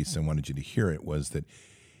that piece and wanted you to hear it was that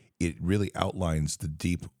it really outlines the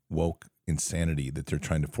deep woke insanity that they're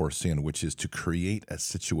trying to force in, which is to create a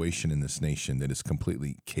situation in this nation that is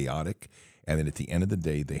completely chaotic, and that at the end of the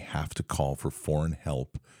day, they have to call for foreign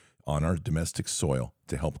help on our domestic soil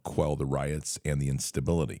to help quell the riots and the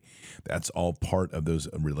instability. That's all part of those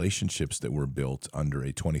relationships that were built under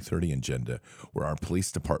a 2030 agenda, where our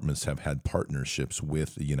police departments have had partnerships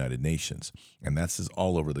with the United Nations, and that's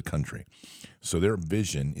all over the country. So their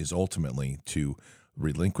vision is ultimately to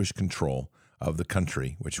relinquish control of the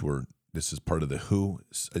country, this is part of the WHO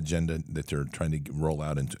agenda that they're trying to roll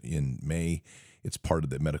out in May. It's part of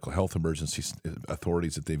the medical health emergency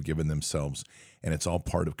authorities that they've given themselves, and it's all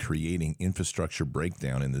part of creating infrastructure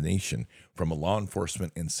breakdown in the nation from a law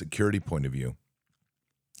enforcement and security point of view,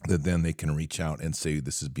 that then they can reach out and say,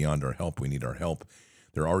 this is beyond our help, we need our help.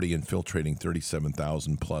 They're already infiltrating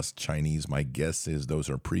 37,000 plus Chinese. My guess is those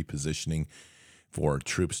are pre-positioning for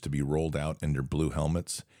troops to be rolled out in their blue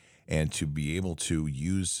helmets and to be able to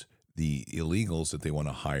use the illegals that they want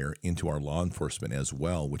to hire into our law enforcement as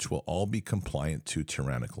well, which will all be compliant to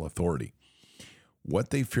tyrannical authority. What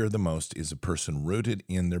they fear the most is a person rooted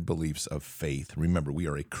in their beliefs of faith. Remember, we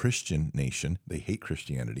are a Christian nation. They hate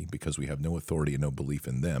Christianity because we have no authority and no belief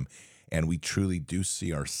in them. And we truly do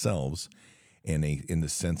see ourselves in the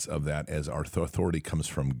sense of that as our authority comes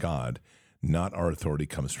from God, not our authority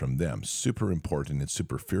comes from them. Super important and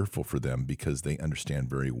super fearful for them because they understand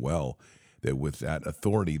very well that with that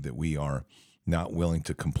authority that we are not willing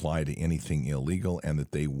to comply to anything illegal and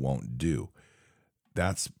that they won't do.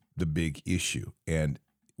 That's the big issue. And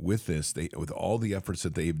with this, with all the efforts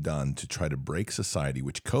that they've done to try to break society,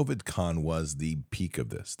 which COVID-Con was the peak of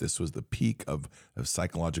this. This was the peak of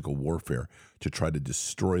psychological warfare to try to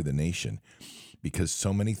destroy the nation because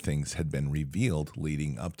so many things had been revealed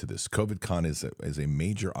leading up to this. COVID-Con is a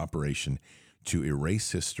major operation to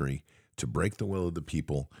erase history, to break the will of the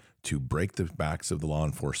people, to break the backs of the law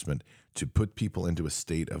enforcement, to put people into a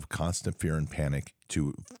state of constant fear and panic,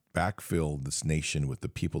 to backfill this nation with the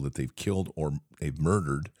people that they've killed or they've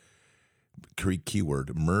murdered,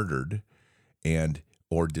 keyword, murdered, and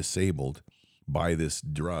or disabled by this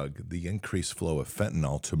drug, the increased flow of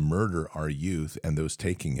fentanyl to murder our youth and those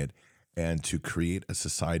taking it, and to create a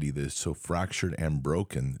society that is so fractured and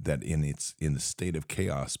broken that in the state of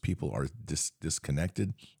chaos, people are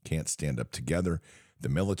disconnected, can't stand up together. The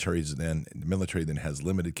military then has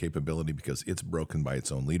limited capability because it's broken by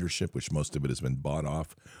its own leadership, which most of it has been bought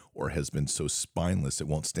off or has been so spineless it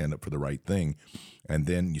won't stand up for the right thing. And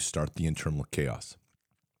then you start the internal chaos.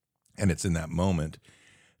 And it's in that moment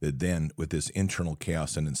that then with this internal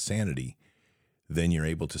chaos and insanity, then you're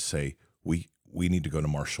able to say, we need to go to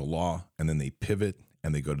martial law. And then they pivot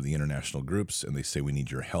and they go to the international groups and they say, we need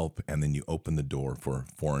your help. And then you open the door for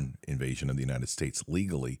foreign invasion of the United States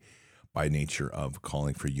legally, by nature of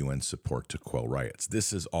calling for UN support to quell riots.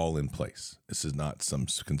 This is all in place. This is not some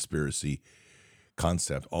conspiracy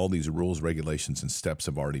concept. All these rules, regulations, and steps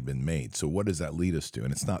have already been made. So what does that lead us to?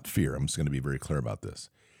 And it's not fear. I'm just going to be very clear about this.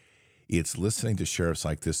 It's listening to sheriffs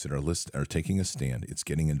like this that are taking a stand. It's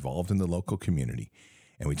getting involved in the local community.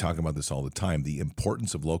 And we talk about this all the time. The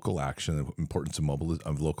importance of local action, the importance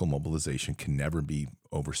of local mobilization can never be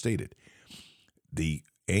overstated. The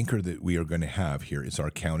anchor that we are going to have here is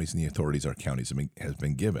our counties and the authorities our counties has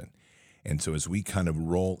been given. And so as we kind of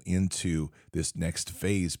roll into this next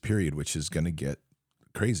phase period, which is going to get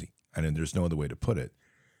crazy, and there's no other way to put it,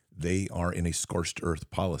 they are in a scorched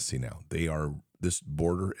earth policy now. This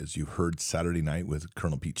border, as you heard Saturday night with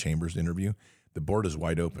Colonel Pete Chambers' interview, the border is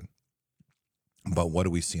wide open. But what do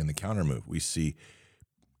we see in the counter move? We see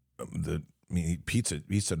Pete's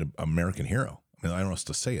an American hero. I mean, I don't know how else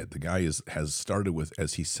to say it. The guy has started with,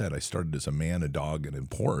 as he said, I started as a man, a dog,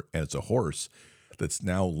 and as a horse. That's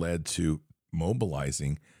now led to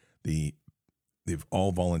mobilizing the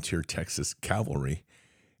all-volunteer Texas Cavalry,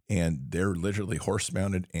 and they're literally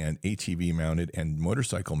horse-mounted and ATV-mounted and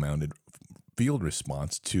motorcycle-mounted field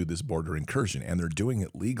response to this border incursion, and they're doing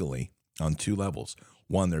it legally on two levels.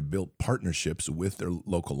 One, they're built partnerships with their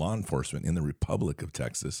local law enforcement in the Republic of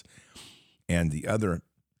Texas, and the other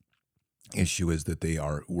issue is that they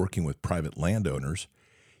are working with private landowners,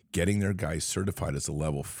 getting their guys certified as a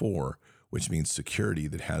level 4, which means security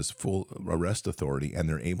that has full arrest authority, and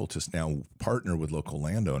they're able to now partner with local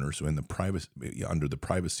landowners under the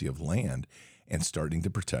privacy of land and starting to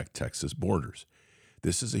protect Texas borders.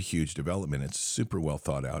 This is a huge development. It's super well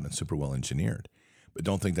thought out and super well engineered. But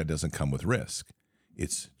don't think that doesn't come with risk.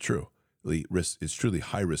 It's true. It's truly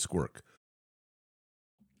high-risk work.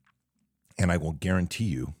 And I will guarantee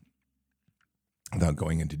you, without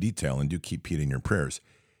going into detail, and do keep Pete in your prayers,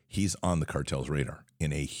 he's on the cartel's radar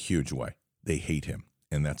in a huge way. They hate him,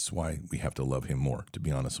 and that's why we have to love him more, to be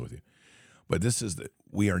honest with you. But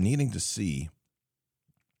we are needing to see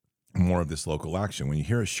more of this local action. When you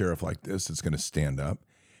hear a sheriff like this, it's going to stand up.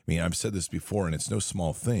 I mean, I've said this before, and it's no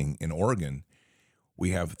small thing. In Oregon,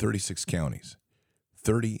 we have 36 counties.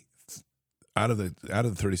 30 out of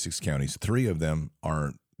the 36 counties, 3 of them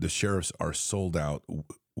are the sheriffs are sold out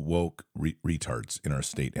woke retards in our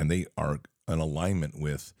state, and they are in alignment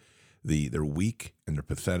with they're weak and they're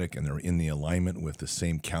pathetic, and they're in the alignment with the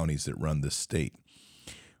same counties that run this state.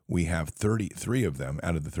 We have 33 of them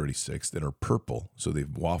out of the 36 that are purple, so they've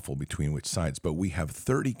waffled between which sides. But we have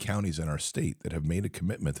 30 counties in our state that have made a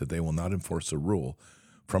commitment that they will not enforce a rule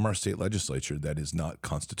from our state legislature that is not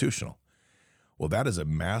constitutional. Well, that is a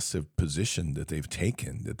massive position that they've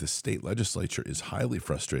taken that the state legislature is highly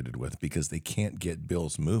frustrated with, because they can't get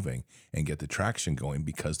bills moving and get the traction going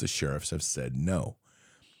because the sheriffs have said no.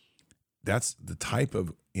 That's the type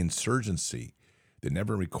of insurgency that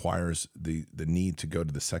never requires the need to go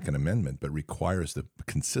to the Second Amendment, but requires the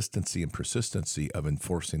consistency and persistency of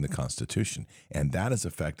enforcing the Constitution. And that is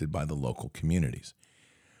affected by the local communities.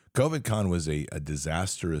 COVID-Con was a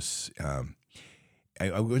disastrous,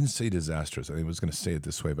 I wouldn't say disastrous. I was going to say it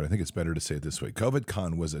this way, but I think it's better to say it this way.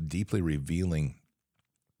 COVID-Con was a deeply revealing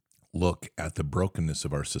look at the brokenness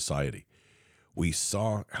of our society. We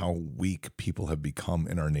saw how weak people have become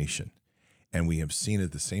in our nation. And we have seen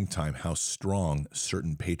at the same time how strong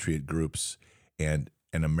certain patriot groups and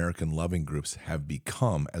American-loving groups have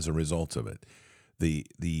become as a result of it. The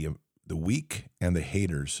weak and the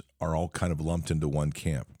haters are all kind of lumped into one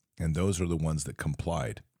camp, and those are the ones that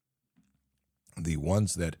complied. The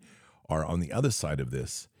ones that are on the other side of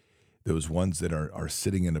this, those ones that are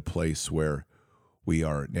sitting in a place where we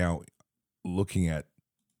are now looking at,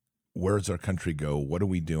 where does our country go? What are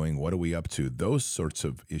we doing? What are we up to? Those sorts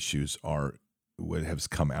of issues are what has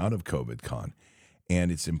come out of COVID-Con. And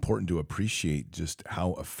it's important to appreciate just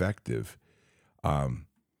how effective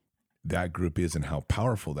that group is and how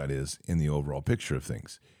powerful that is in the overall picture of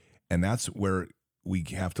things. And that's where we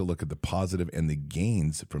have to look at the positive and the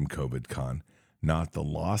gains from COVID-Con, not the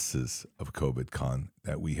losses of COVID-Con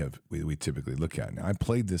that we typically look at. Now, I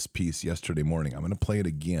played this piece yesterday morning. I'm going to play it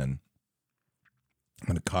again. I'm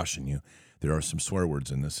going to caution you. There are some swear words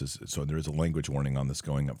in this, so there is a language warning on this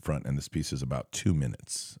going up front, and this piece is about 2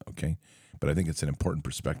 minutes, okay? But I think it's an important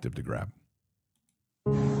perspective to grab.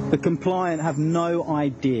 The compliant have no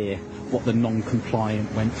idea what the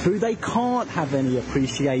non-compliant went through. They can't have any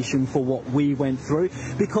appreciation for what we went through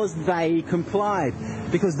because they complied,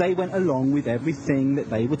 because they went along with everything that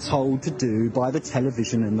they were told to do by the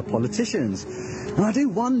television and the politicians. And I do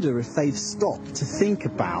wonder if they've stopped to think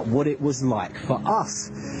about what it was like for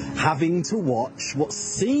us, having to watch what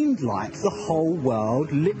seemed like the whole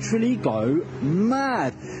world literally go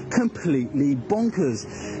mad, completely bonkers,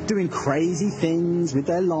 doing crazy things with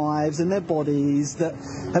their lives and their bodies that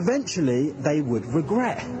eventually they would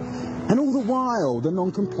regret. And all the while while, the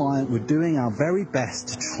non-compliant were doing our very best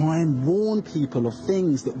to try and warn people of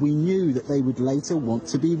things that we knew that they would later want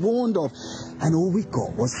to be warned of. And all we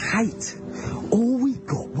got was hate. All we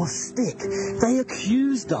got was stick. They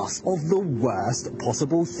accused us of the worst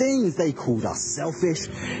possible things. They called us selfish.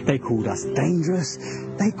 They called us dangerous.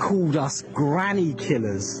 They called us granny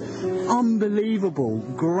killers. Unbelievable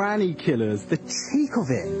granny killers. The cheek of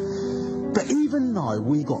it. But even though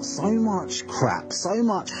we got so much crap, so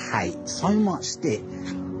much hate, so much stick,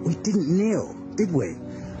 we didn't kneel, did we?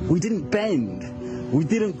 We didn't bend. We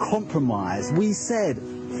didn't compromise. We said,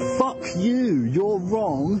 fuck you, you're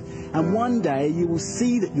wrong, and one day you will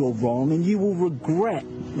see that you're wrong and you will regret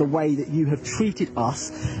the way that you have treated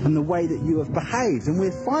us and the way that you have behaved. And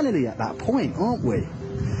we're finally at that point, aren't we?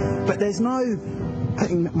 But there's no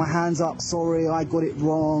putting my hands up, sorry, I got it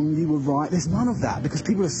wrong, you were right. There's none of that, because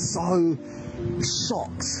people are so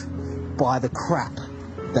shocked by the crap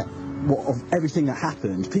of everything that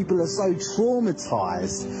happened. People are so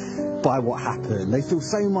traumatized by what happened. They feel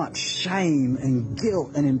so much shame and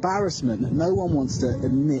guilt and embarrassment that no one wants to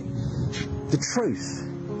admit the truth.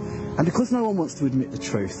 And because no one wants to admit the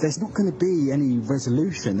truth, there's not going to be any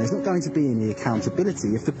resolution. There's not going to be any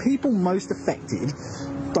accountability. If the people most affected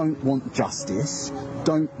don't want justice,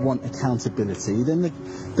 don't want accountability, then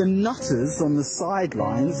the nutters on the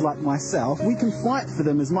sidelines, like myself, we can fight for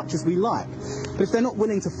them as much as we like. But if they're not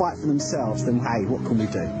willing to fight for themselves, then hey, what can we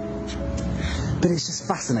do? But it's just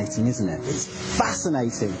fascinating, isn't it? It's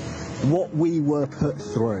fascinating what we were put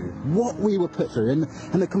through. What we were put through. And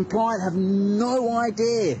the compliant have no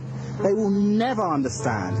idea. They will never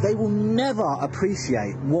understand. They will never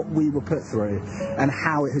appreciate what we were put through and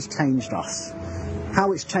how it has changed us.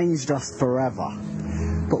 How it's changed us forever.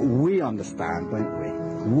 But we understand, don't we?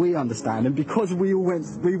 We understand, and because we went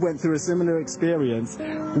through a similar experience,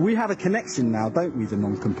 we have a connection now, don't we, the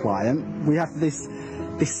non-compliant? We have this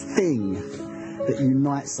thing that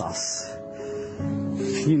unites us.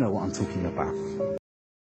 You know what I'm talking about.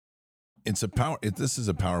 This is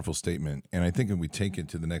a powerful statement, and I think if we take it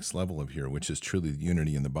to the next level of here, which is truly the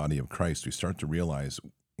unity in the body of Christ, we start to realize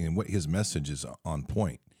in what his message is on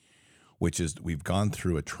point, which is we've gone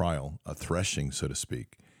through a trial, a threshing, so to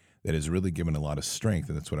speak, that has really given a lot of strength,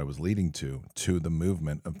 and that's what I was leading to the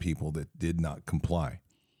movement of people that did not comply.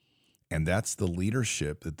 And that's the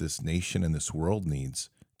leadership that this nation and this world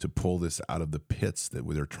needs to pull this out of the pits that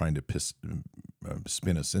they're trying to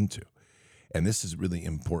spin us into. And this is really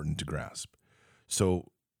important to grasp.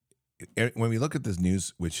 So when we look at this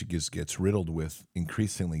news, which gets riddled with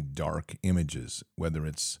increasingly dark images, whether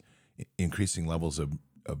it's increasing levels of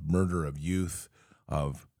murder of youth,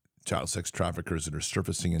 of child sex traffickers that are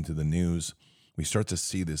surfacing into the news, we start to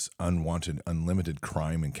see this unwanted, unlimited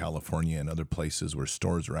crime in California and other places where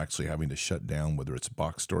stores are actually having to shut down, whether it's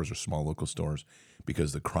box stores or small local stores,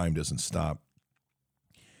 because the crime doesn't stop.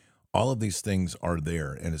 All of these things are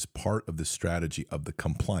there, and it's part of the strategy of the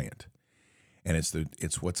compliant. And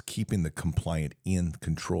it's what's keeping the compliant in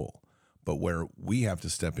control. But where we have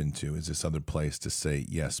to step into is this other place to say,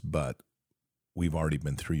 yes, but we've already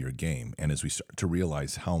been through your game. And as we start to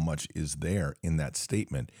realize how much is there in that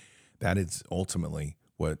statement, that is ultimately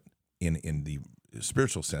what in the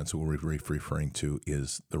spiritual sense, what we're referring to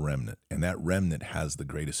is the remnant. And that remnant has the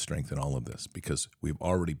greatest strength in all of this, because we've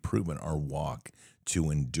already proven our walk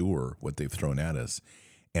to endure what they've thrown at us,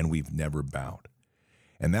 and we've never bowed.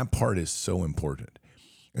 And that part is so important.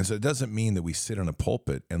 And so it doesn't mean that we sit on a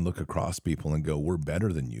pulpit and look across people and go, we're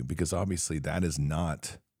better than you, because obviously that is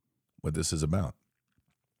not what this is about.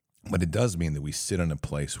 But it does mean that we sit in a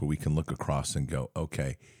place where we can look across and go,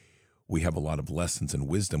 okay, we have a lot of lessons and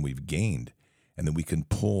wisdom we've gained, and then we can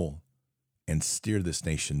pull and steer this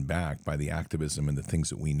nation back by the activism and the things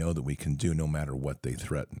that we know that we can do no matter what they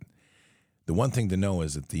threaten. The one thing to know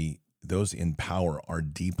is that those in power are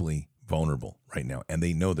deeply vulnerable right now, and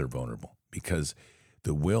they know they're vulnerable because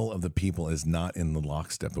the will of the people is not in the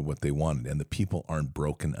lockstep of what they wanted, and the people aren't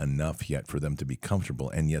broken enough yet for them to be comfortable,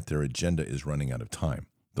 and yet their agenda is running out of time.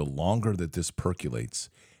 The longer that this percolates,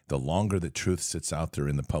 the longer that truth sits out there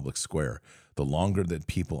in the public square, the longer that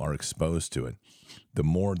people are exposed to it, the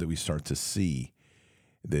more that we start to see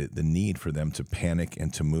the need for them to panic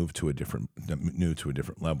and to move to a different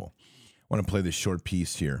level. I want to play this short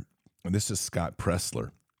piece here. This is Scott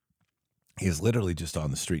Presler. He is literally just on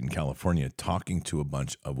the street in California talking to a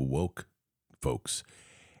bunch of woke folks.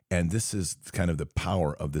 And this is kind of the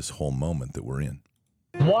power of this whole moment that we're in.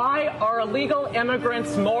 Why are illegal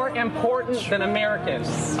immigrants more important than Americans?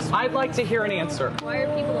 I'd like to hear an answer. Why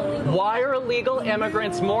are people illegal? Why are illegal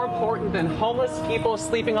immigrants more important than homeless people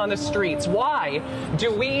sleeping on the streets? Why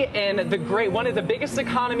do we, in one of the biggest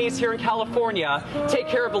economies here in California, take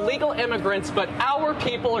care of illegal immigrants, but our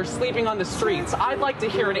people are sleeping on the streets? I'd like to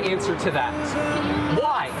hear an answer to that.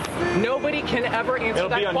 Why? Nobody can ever answer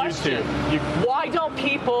that question. Why don't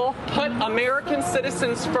people put American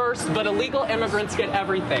citizens first, but illegal immigrants get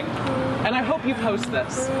everything? And I hope you post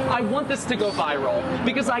this. I want this to go viral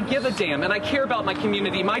because I give a damn and I care about my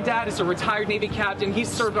community. My dad is a retired Navy captain. He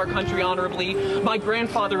served our country honorably. My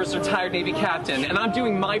grandfather is a retired Navy captain, and I'm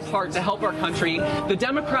doing my part to help our country. The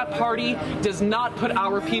Democrat Party does not put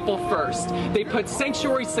our people first. They put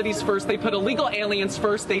sanctuary cities first. They put illegal aliens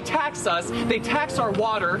first. They tax us. They tax our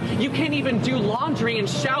water. You can't even do laundry and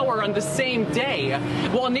shower on the same day.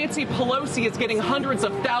 While Nancy Pelosi is getting hundreds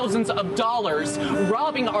of thousands of dollars,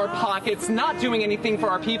 robbing our pockets, not doing anything for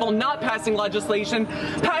our people, not passing legislation,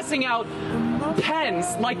 passing out pens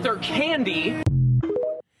like they're candy.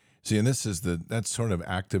 See, and that's sort of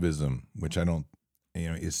activism, which I don't,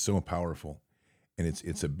 is so powerful, and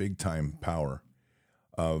it's a big time power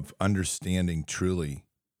of understanding truly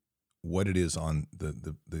what it is on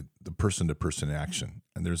the person to person action.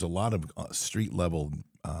 And there's a lot of street level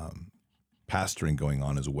pastoring going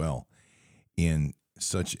on as well in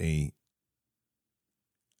such a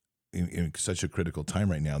critical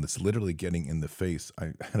time right now that's literally getting in the face. I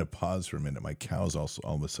had to pause for a minute. My cows also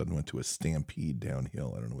all of a sudden went to a stampede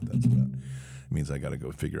downhill. I don't know what that's about. It means I got to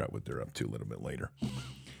go figure out what they're up to a little bit later.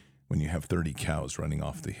 When you have 30 cows running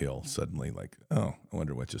off the hill, suddenly like, oh, I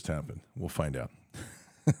wonder what just happened. We'll find out.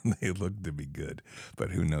 They look to be good,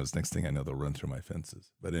 but who knows? Next thing I know, they'll run through my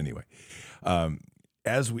fences. But anyway,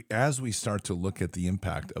 as we start to look at the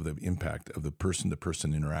impact of the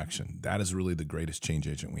person-to-person interaction, that is really the greatest change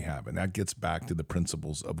agent we have, and that gets back to the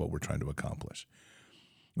principles of what we're trying to accomplish,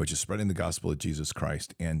 which is spreading the gospel of Jesus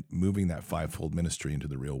Christ and moving that fivefold ministry into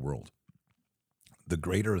the real world. The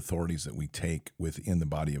greater authorities that we take within the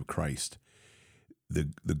body of Christ,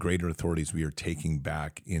 the greater authorities we are taking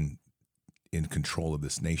back in control of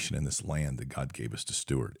this nation and this land that God gave us to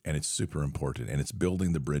steward. And it's super important. And it's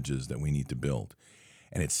building the bridges that we need to build.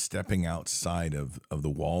 And it's stepping outside of the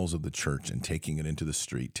walls of the church and taking it into the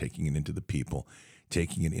street, taking it into the people,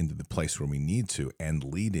 taking it into the place where we need to, and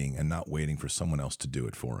leading and not waiting for someone else to do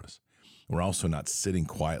it for us. We're also not sitting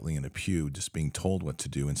quietly in a pew just being told what to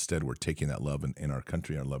do. Instead, we're taking that love in our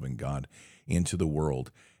country, our love in God, into the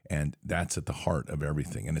world. And that's at the heart of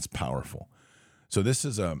everything. And it's powerful. So this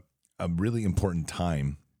is a really important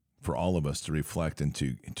time for all of us to reflect and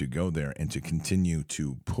to go there and to continue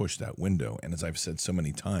to push that window. And as I've said so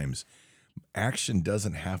many times, action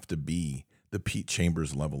doesn't have to be the Pete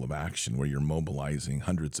Chambers level of action where you're mobilizing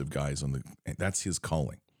hundreds of guys that's his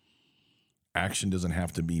calling. Action doesn't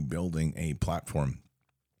have to be building a platform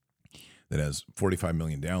that has 45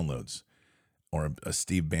 million downloads or a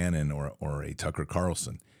Steve Bannon or a Tucker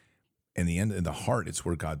Carlson. In the end, in the heart, it's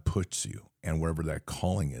where God puts you and wherever that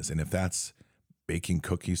calling is. And if that's baking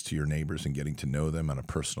cookies to your neighbors and getting to know them on a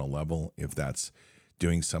personal level, if that's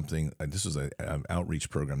doing something, this was an outreach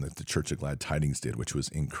program that the Church of Glad Tidings did, which was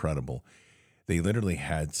incredible. They literally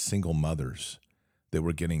had single mothers that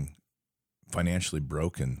were getting financially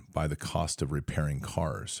broken by the cost of repairing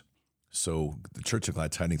cars. So the Church of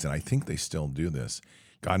Glad Tidings, and I think they still do this,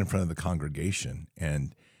 got in front of the congregation,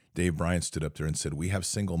 and Dave Bryant stood up there and said, we have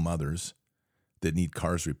single mothers that need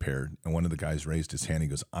cars repaired. And one of the guys raised his hand. He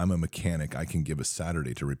goes, I'm a mechanic. I can give a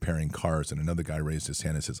Saturday to repairing cars. And another guy raised his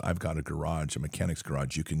hand and says, I've got a garage, a mechanic's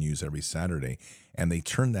garage you can use every Saturday. And they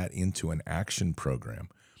turned that into an action program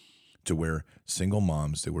to where single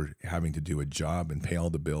moms that were having to do a job and pay all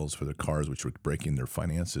the bills for their cars, which were breaking their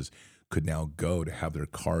finances, could now go to have their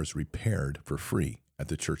cars repaired for free at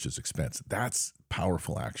the church's expense. That's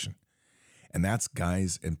powerful action. And that's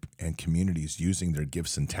guys and communities using their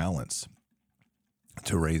gifts and talents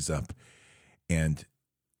to raise up and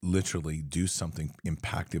literally do something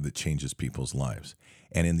impactful that changes people's lives.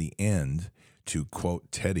 And in the end, to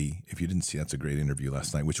quote Teddy, if you didn't see, that's a great interview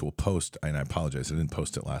last night, which we'll post, and I apologize, I didn't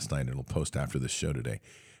post it last night. It'll post after this show today.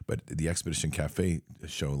 But the Expedition Cafe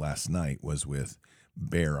show last night was with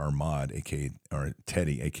Bear Armad, or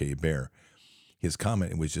Teddy, a.k.a. Bear. His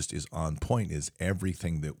comment is on point, is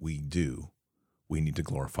everything that we do, we need to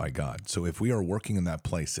glorify God. So if we are working in that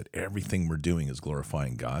place that everything we're doing is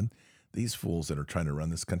glorifying God, these fools that are trying to run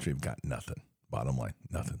this country have got nothing. Bottom line,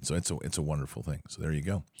 nothing. So it's a wonderful thing. So there you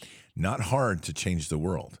go. Not hard to change the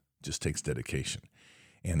world. Just takes dedication.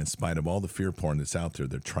 And in spite of all the fear porn that's out there,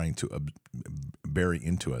 they're trying to bury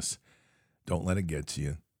into us Don't let it get to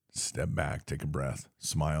you. Step back, take a breath,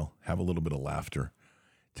 smile, have a little bit of laughter,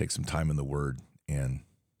 take some time in the Word, and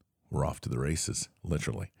we're off to the races,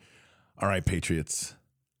 literally. All right, Patriots,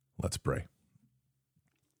 let's pray.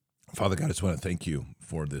 Father God, I just want to thank you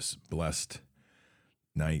for this blessed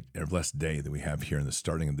night, or blessed day that we have here in the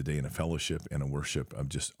starting of the day in a fellowship and a worship of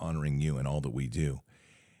just honoring you and all that we do.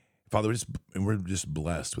 Father, we're just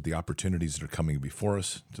blessed with the opportunities that are coming before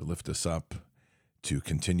us to lift us up, to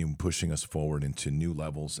continue pushing us forward into new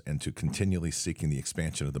levels, and to continually seeking the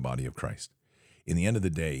expansion of the body of Christ. In the end of the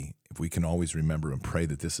day, if we can always remember and pray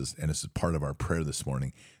that this is part of our prayer this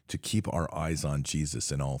morning, to keep our eyes on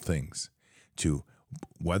Jesus in all things, to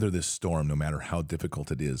weather this storm, no matter how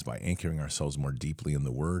difficult it is, by anchoring ourselves more deeply in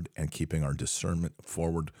the Word and keeping our discernment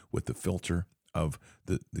forward with the filter of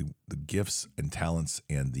the gifts and talents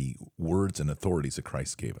and the words and authorities that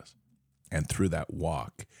Christ gave us. And through that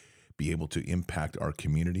walk, be able to impact our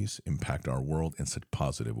communities, impact our world in such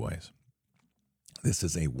positive ways. This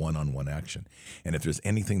is a one-on-one action. And if there's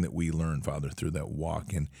anything that we learn, Father, through that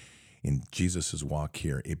walk, in Jesus' walk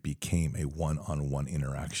here, it became a one-on-one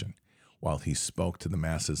interaction. While he spoke to the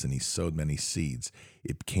masses and he sowed many seeds,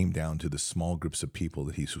 it came down to the small groups of people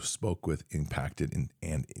that he spoke with, impacted,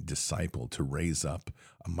 and discipled to raise up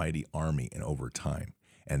a mighty army and over time.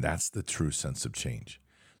 And that's the true sense of change.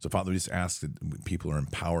 So, Father, we just ask that people are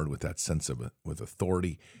empowered with that sense of with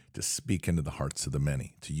authority to speak into the hearts of the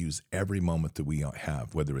many, to use every moment that we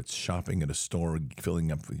have, whether it's shopping at a store,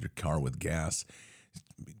 filling up your car with gas,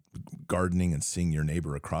 gardening and seeing your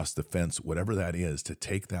neighbor across the fence, whatever that is, to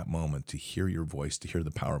take that moment to hear your voice, to hear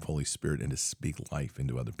the power of Holy Spirit, and to speak life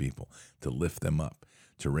into other people, to lift them up,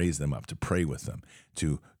 to raise them up, to pray with them,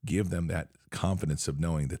 to give them that confidence of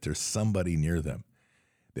knowing that there's somebody near them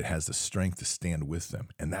that has the strength to stand with them.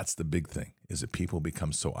 And that's the big thing, is that people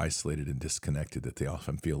become so isolated and disconnected that they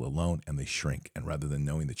often feel alone and they shrink. And rather than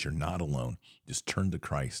knowing that you're not alone, just turn to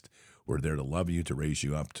Christ. We're there to love you, to raise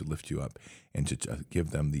you up, to lift you up, and to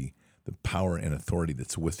give them the power and authority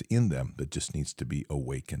that's within them that just needs to be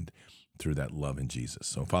awakened through that love in Jesus.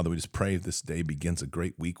 So, Father, we just pray this day begins a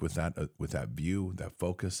great week with that view, that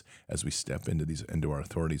focus, as we step into our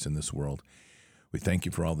authorities in this world. We thank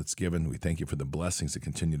you for all that's given. We thank you for the blessings that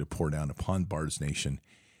continue to pour down upon Bard's Nation.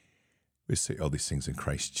 We say all these things in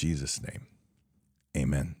Christ Jesus' name.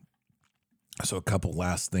 Amen. So a couple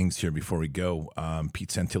last things here before we go. Pete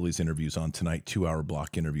Santilli's interview's on tonight, 2-hour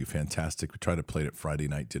block interview, fantastic. We tried to play it Friday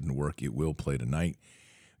night, didn't work. It will play tonight.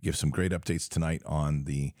 Give some great updates tonight on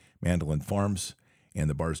the Mandolin Farms and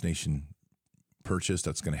the Bard's Nation purchase.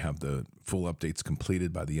 That's going to have the full updates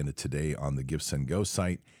completed by the end of today on the Give, Send, Go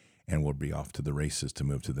site. And we'll be off to the races to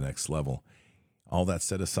move to the next level. All that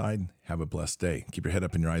set aside, have a blessed day. Keep your head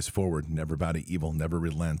up and your eyes forward. Never bow to evil, never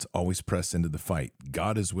relent. Always press into the fight.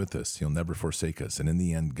 God is with us. He'll never forsake us. And in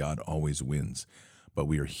the end, God always wins. But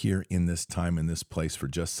we are here in this time, in this place, for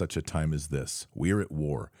just such a time as this. We are at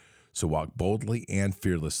war. So walk boldly and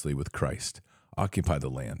fearlessly with Christ. Occupy the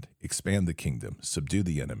land. Expand the kingdom. Subdue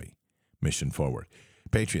the enemy. Mission forward.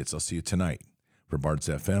 Patriots, I'll see you tonight for Bards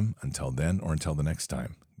FM. Until then, or until the next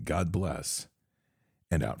time. God bless,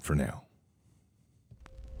 and out for now.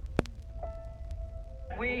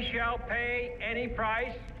 We shall pay any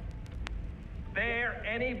price, bear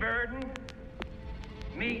any burden,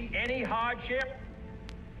 meet any hardship,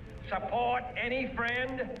 support any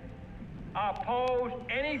friend, oppose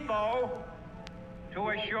any foe, to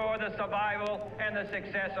assure the survival and the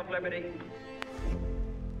success of liberty.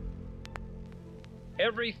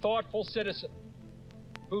 Every thoughtful citizen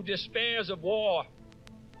who despairs of war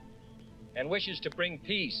and wishes to bring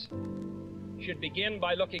peace should begin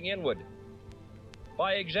by looking inward,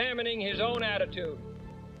 by examining his own attitude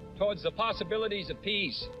towards the possibilities of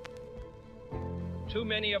peace. Too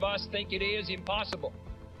many of us think it is impossible.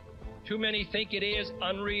 Too many think it is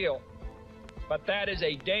unreal. But that is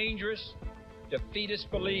a dangerous, defeatist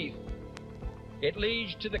belief. It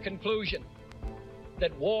leads to the conclusion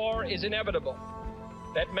that war is inevitable,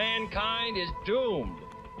 that mankind is doomed,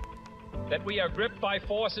 that we are gripped by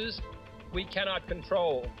forces we cannot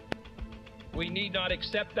control. We need not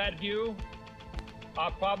accept that view.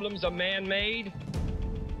 Our problems are man-made.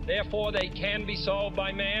 Therefore, they can be solved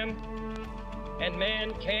by man. And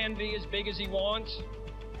man can be as big as he wants.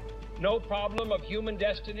 No problem of human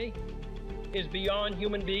destiny is beyond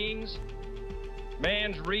human beings.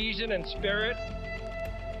 Man's reason and spirit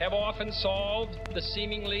have often solved the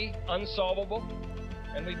seemingly unsolvable,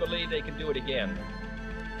 and we believe they can do it again.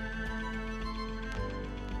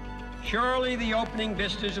 Surely the opening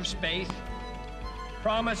vistas of space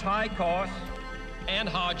promise high costs and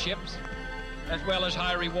hardships, as well as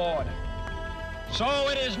high reward. So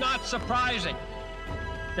it is not surprising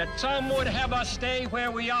that some would have us stay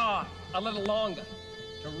where we are a little longer,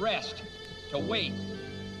 to rest, to wait.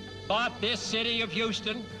 But this city of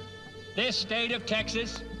Houston, this state of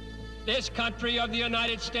Texas, this country of the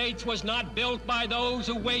United States was not built by those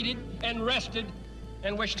who waited and rested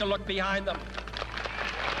and wished to look behind them.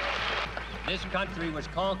 This country was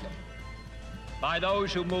conquered by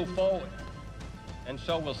those who move forward, and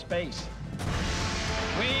so will space.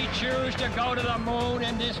 We choose to go to the moon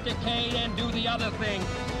in this decade and do the other thing,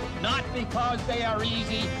 not because they are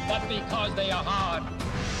easy, but because they are hard.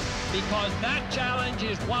 Because that challenge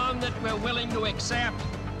is one that we're willing to accept.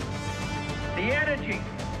 The energy,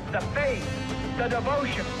 the faith, the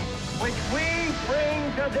devotion which we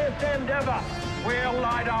bring to this endeavor will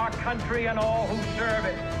light our country and all who serve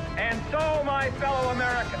it. And so, my fellow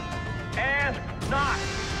Americans, ask not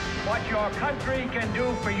what your country can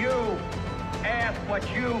do for you. Ask what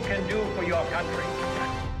you can do for your country.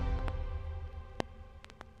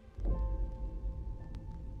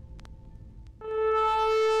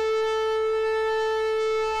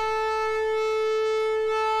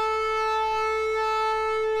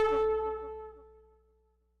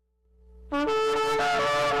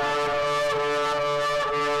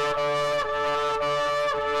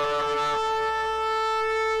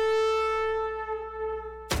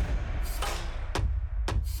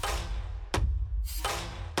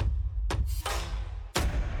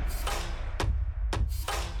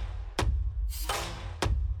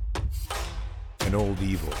 An old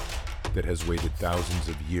evil that has waited thousands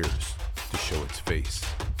of years to show its face.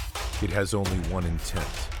 It has only one intent: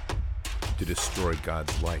 to destroy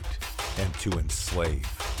God's light and to enslave.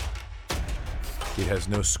 It has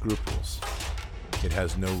no scruples. It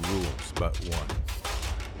has no rules but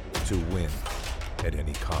one: to win at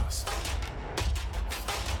any cost.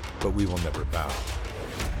 But we will never bow,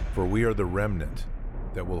 for we are the remnant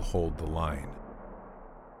that will hold the line.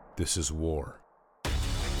 This is war.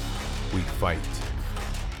 We fight,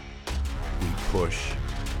 we push,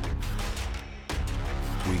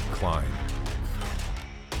 we climb.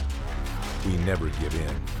 We never give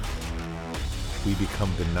in. We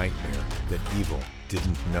become the nightmare that evil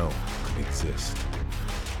didn't know could exist.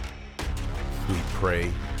 We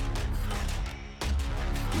pray,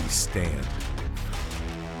 we stand.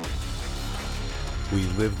 We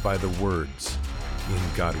live by the words, "In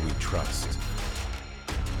God we trust."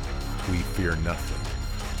 We fear nothing.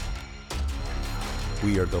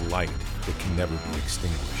 We are the light that can never be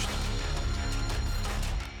extinguished.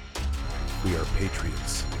 We are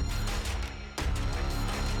patriots.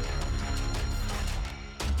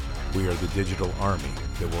 We are the digital army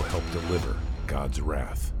that will help deliver God's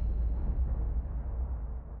wrath.